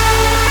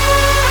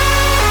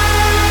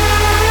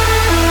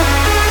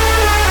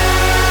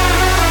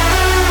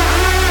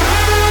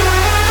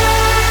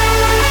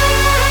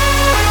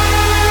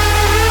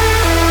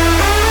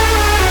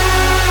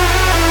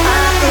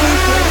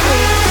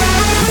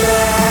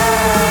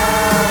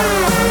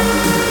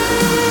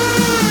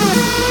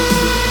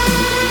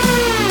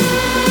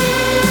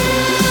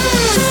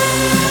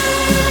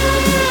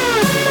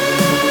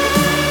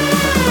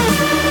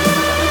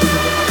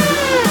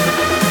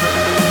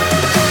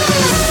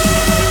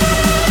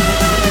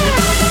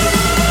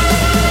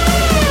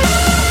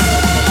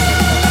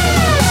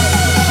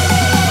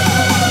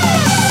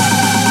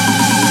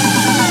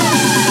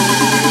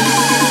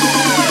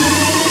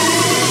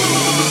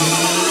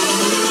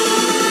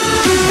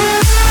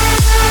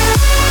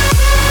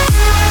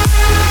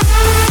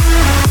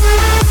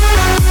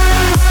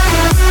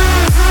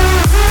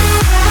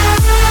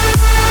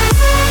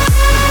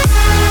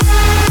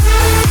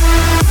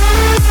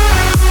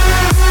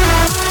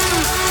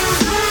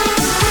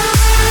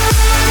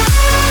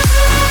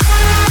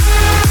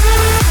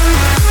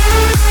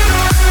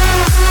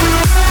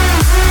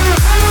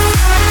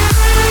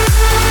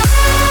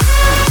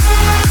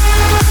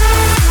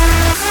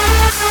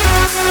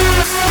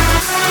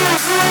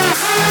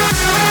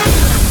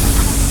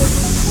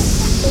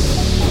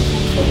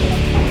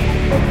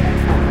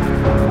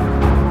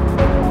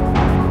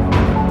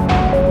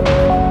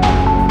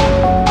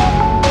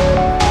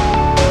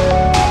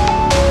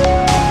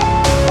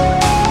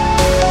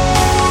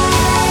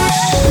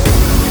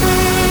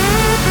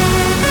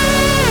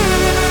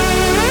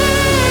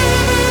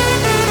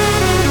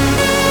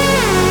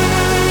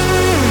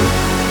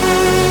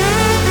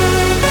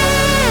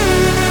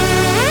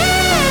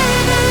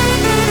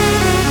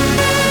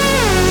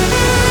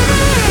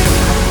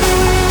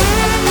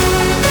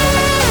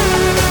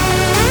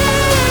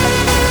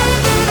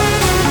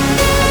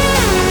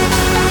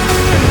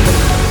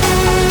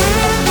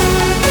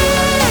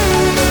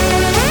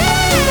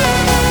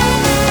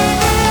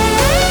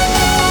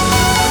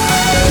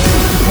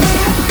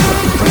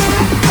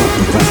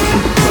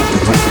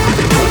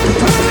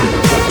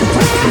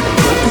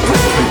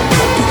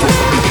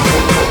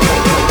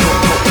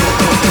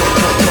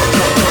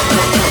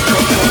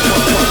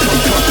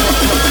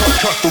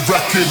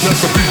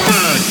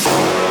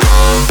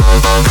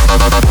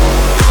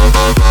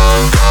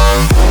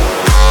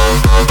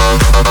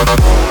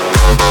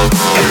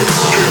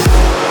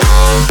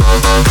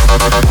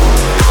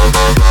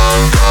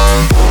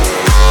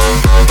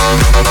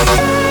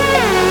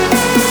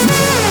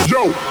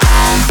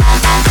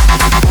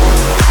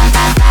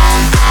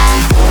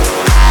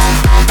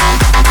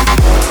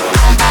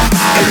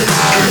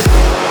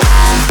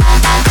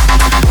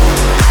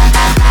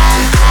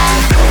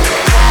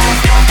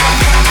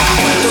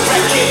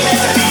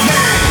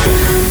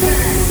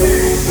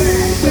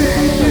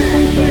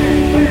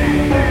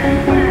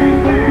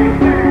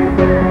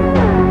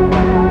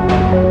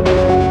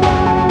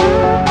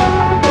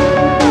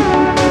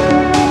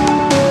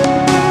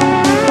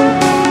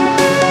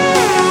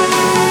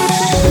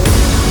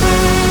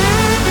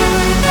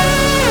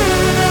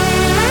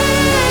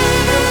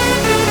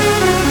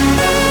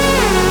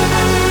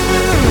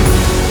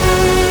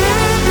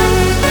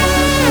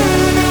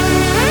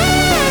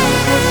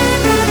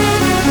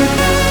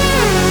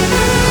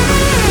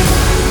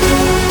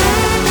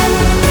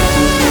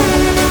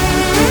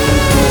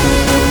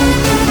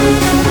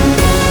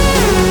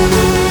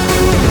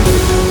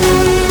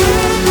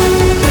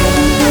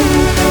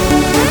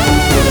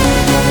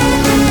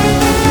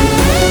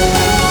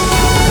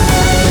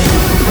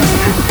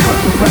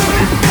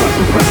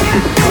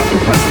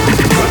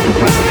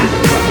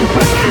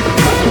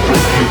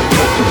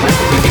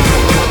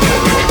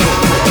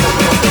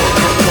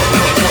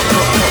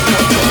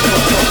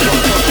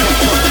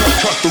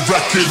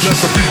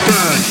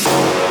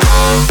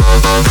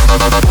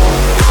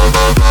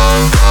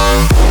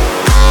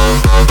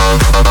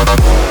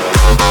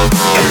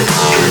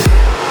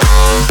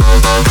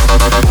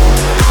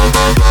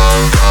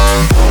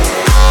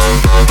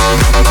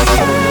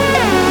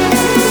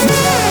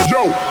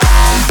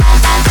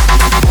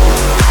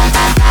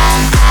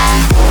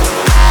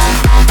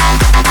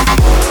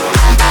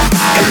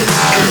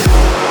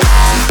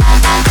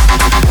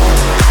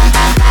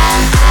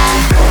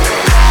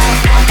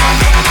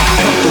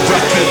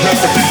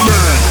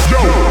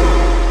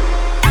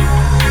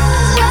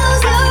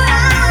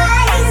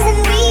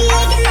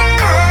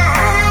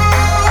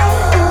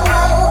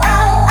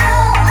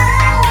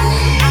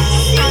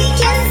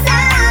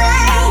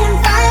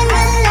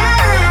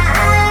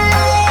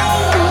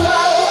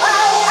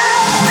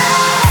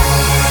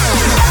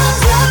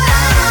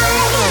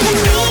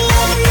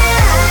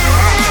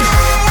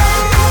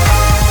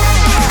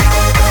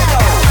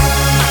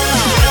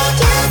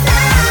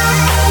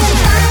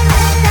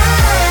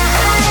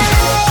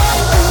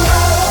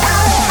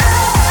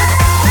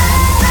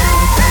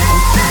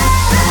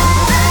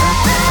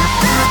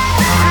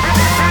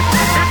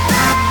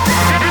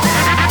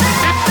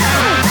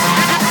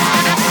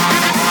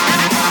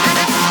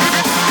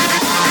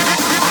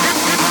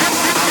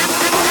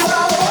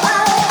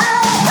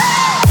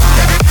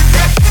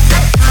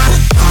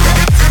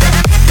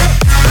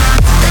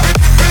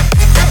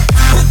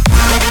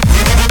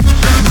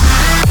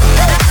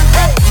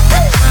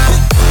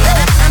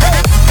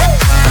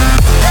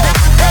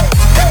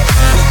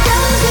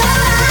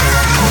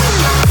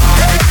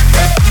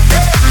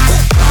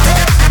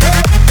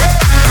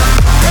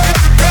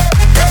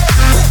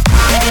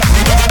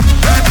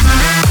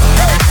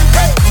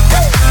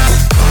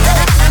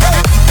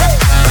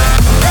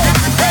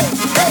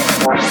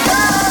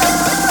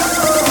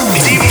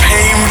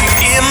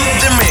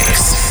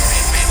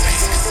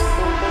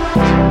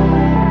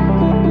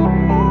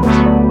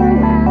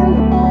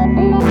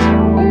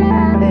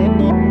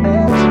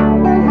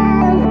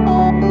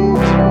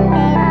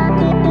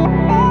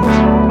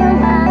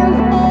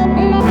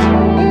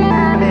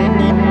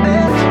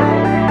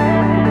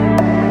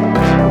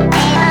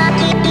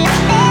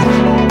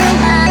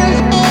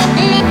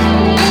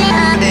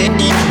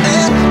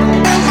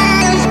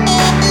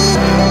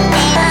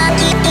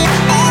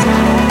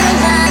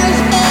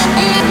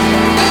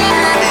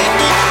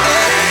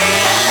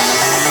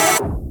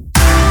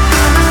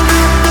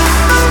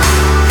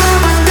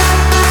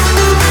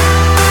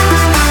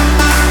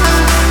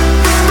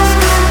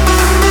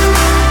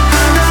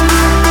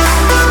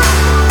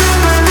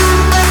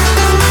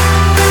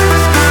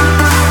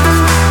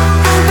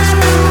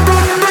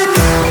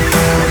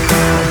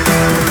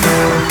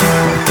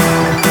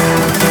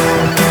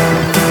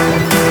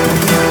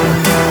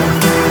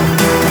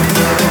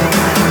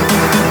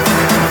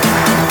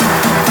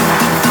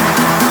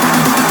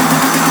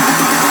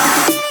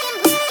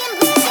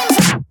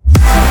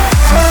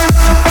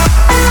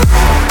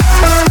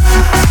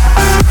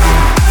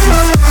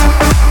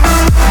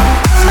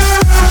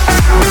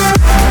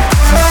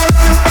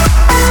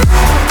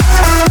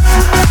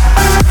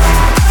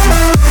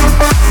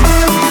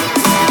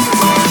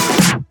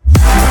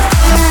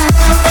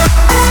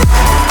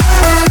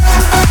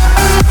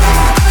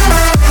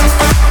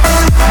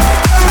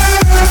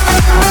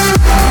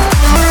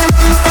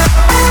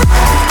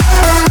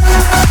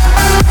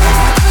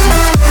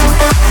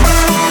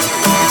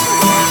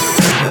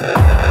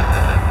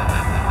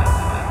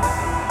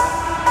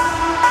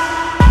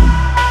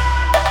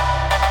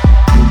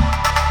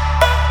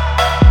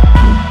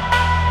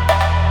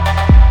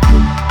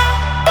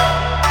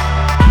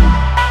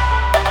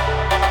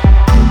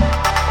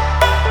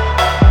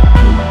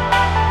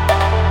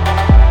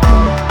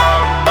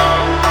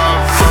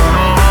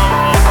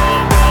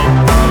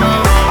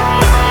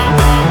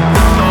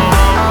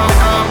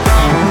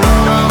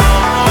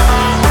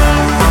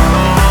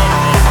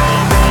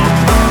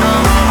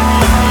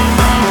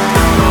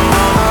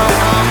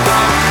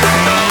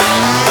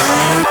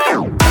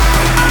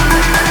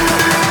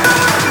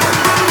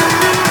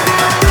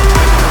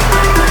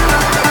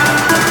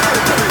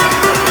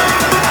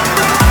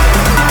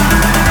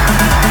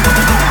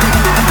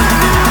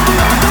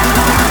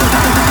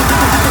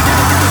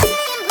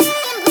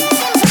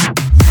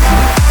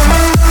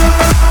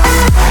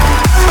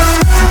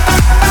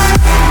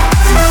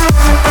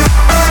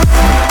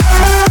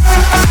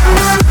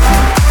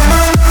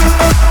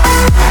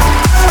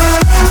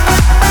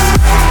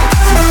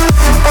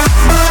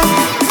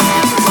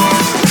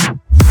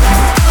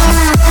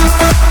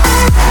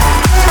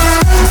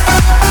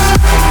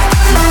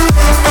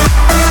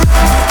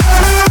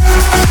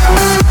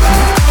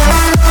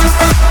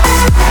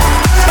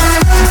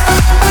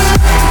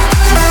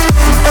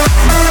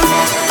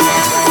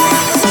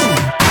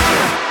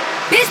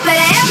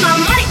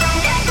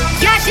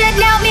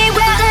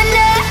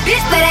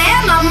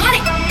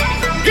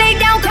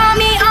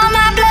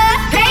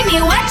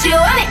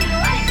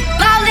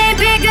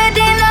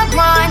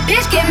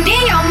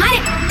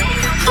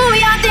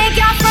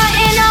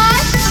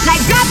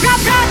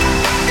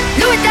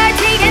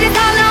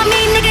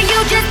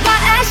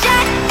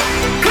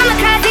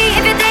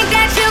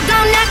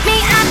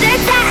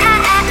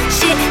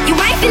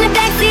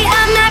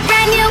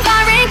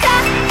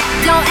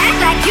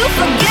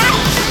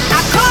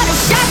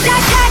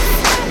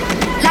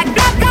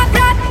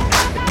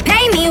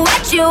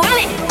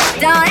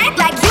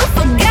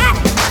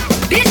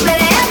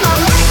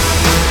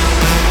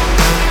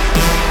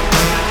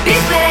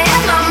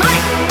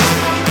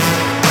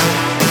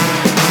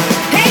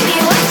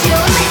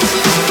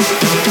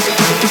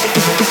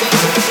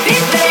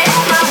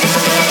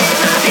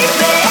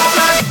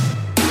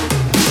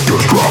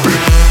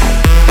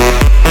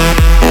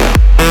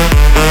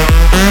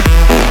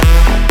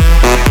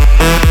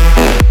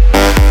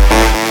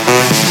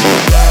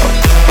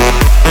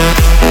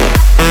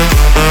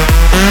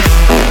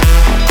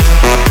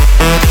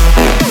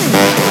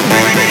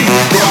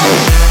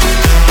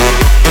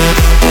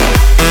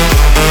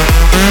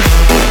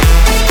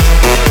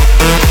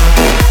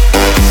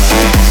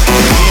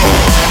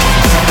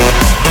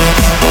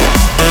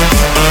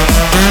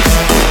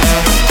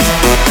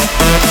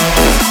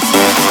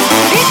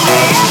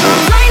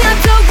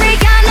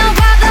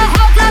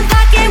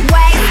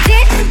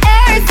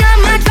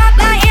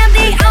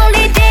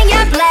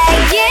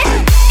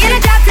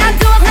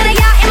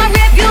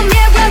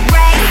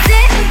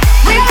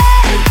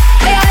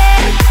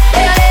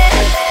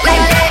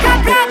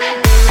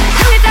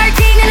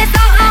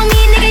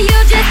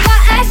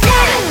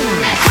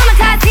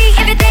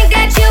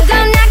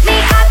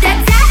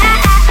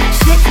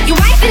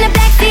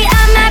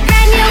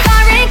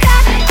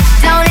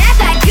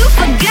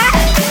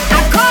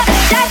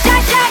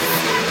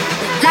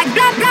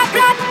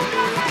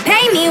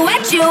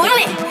 what you want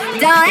it.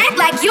 Don't act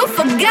like you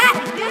forgot.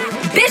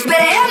 Bitch,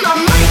 better have my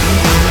money.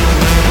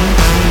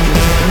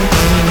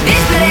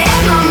 Bitch, better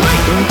have my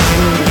money.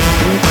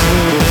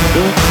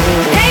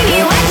 Pay me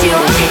what you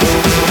want it.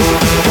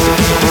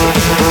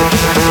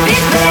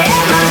 Bitch, better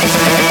have my, bitch,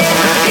 better have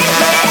my, bitch,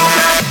 better have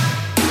my.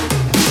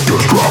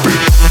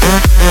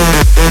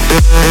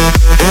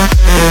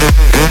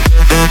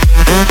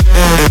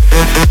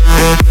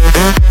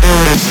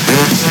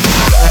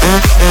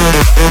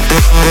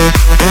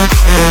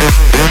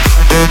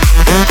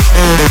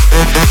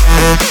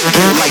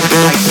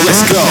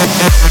 Just drop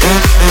it. Let's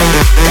go.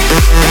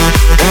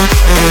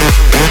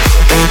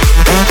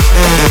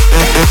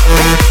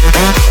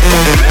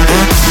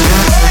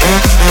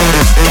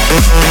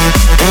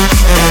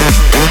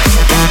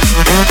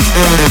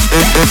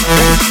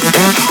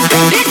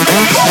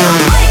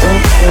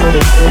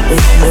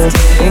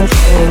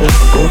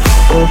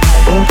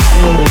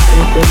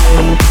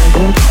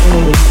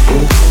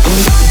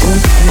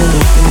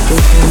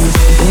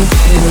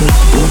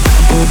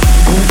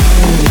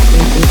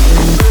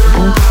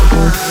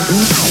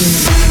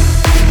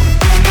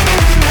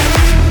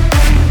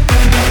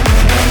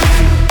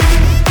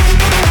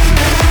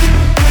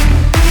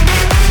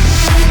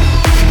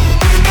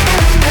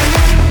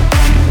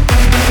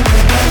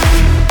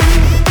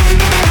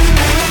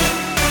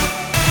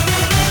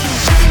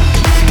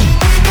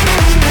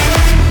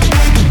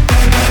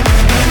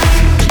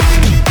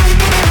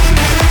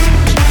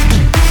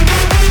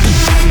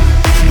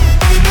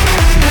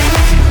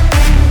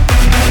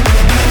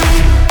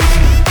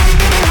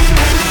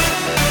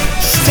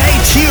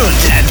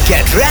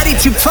 Ready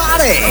to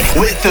party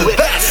with the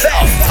best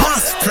of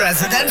past,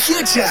 present and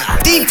future.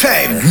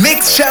 DPM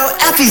Mix Show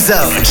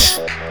episode.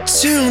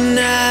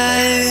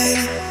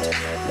 Tonight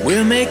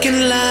we're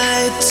making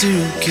light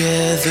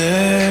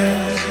together.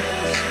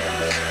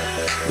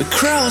 We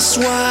cross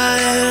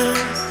wires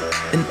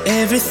and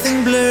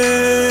everything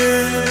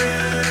blurs.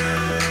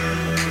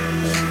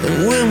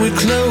 And when we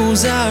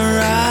close our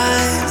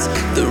eyes,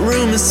 the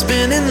room is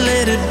spinning,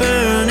 let it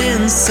burn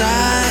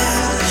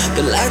inside.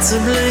 The lights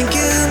are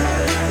blinking,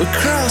 we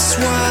cross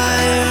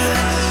wires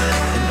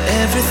and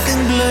everything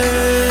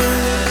blurs.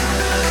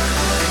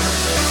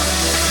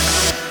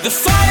 The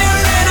fire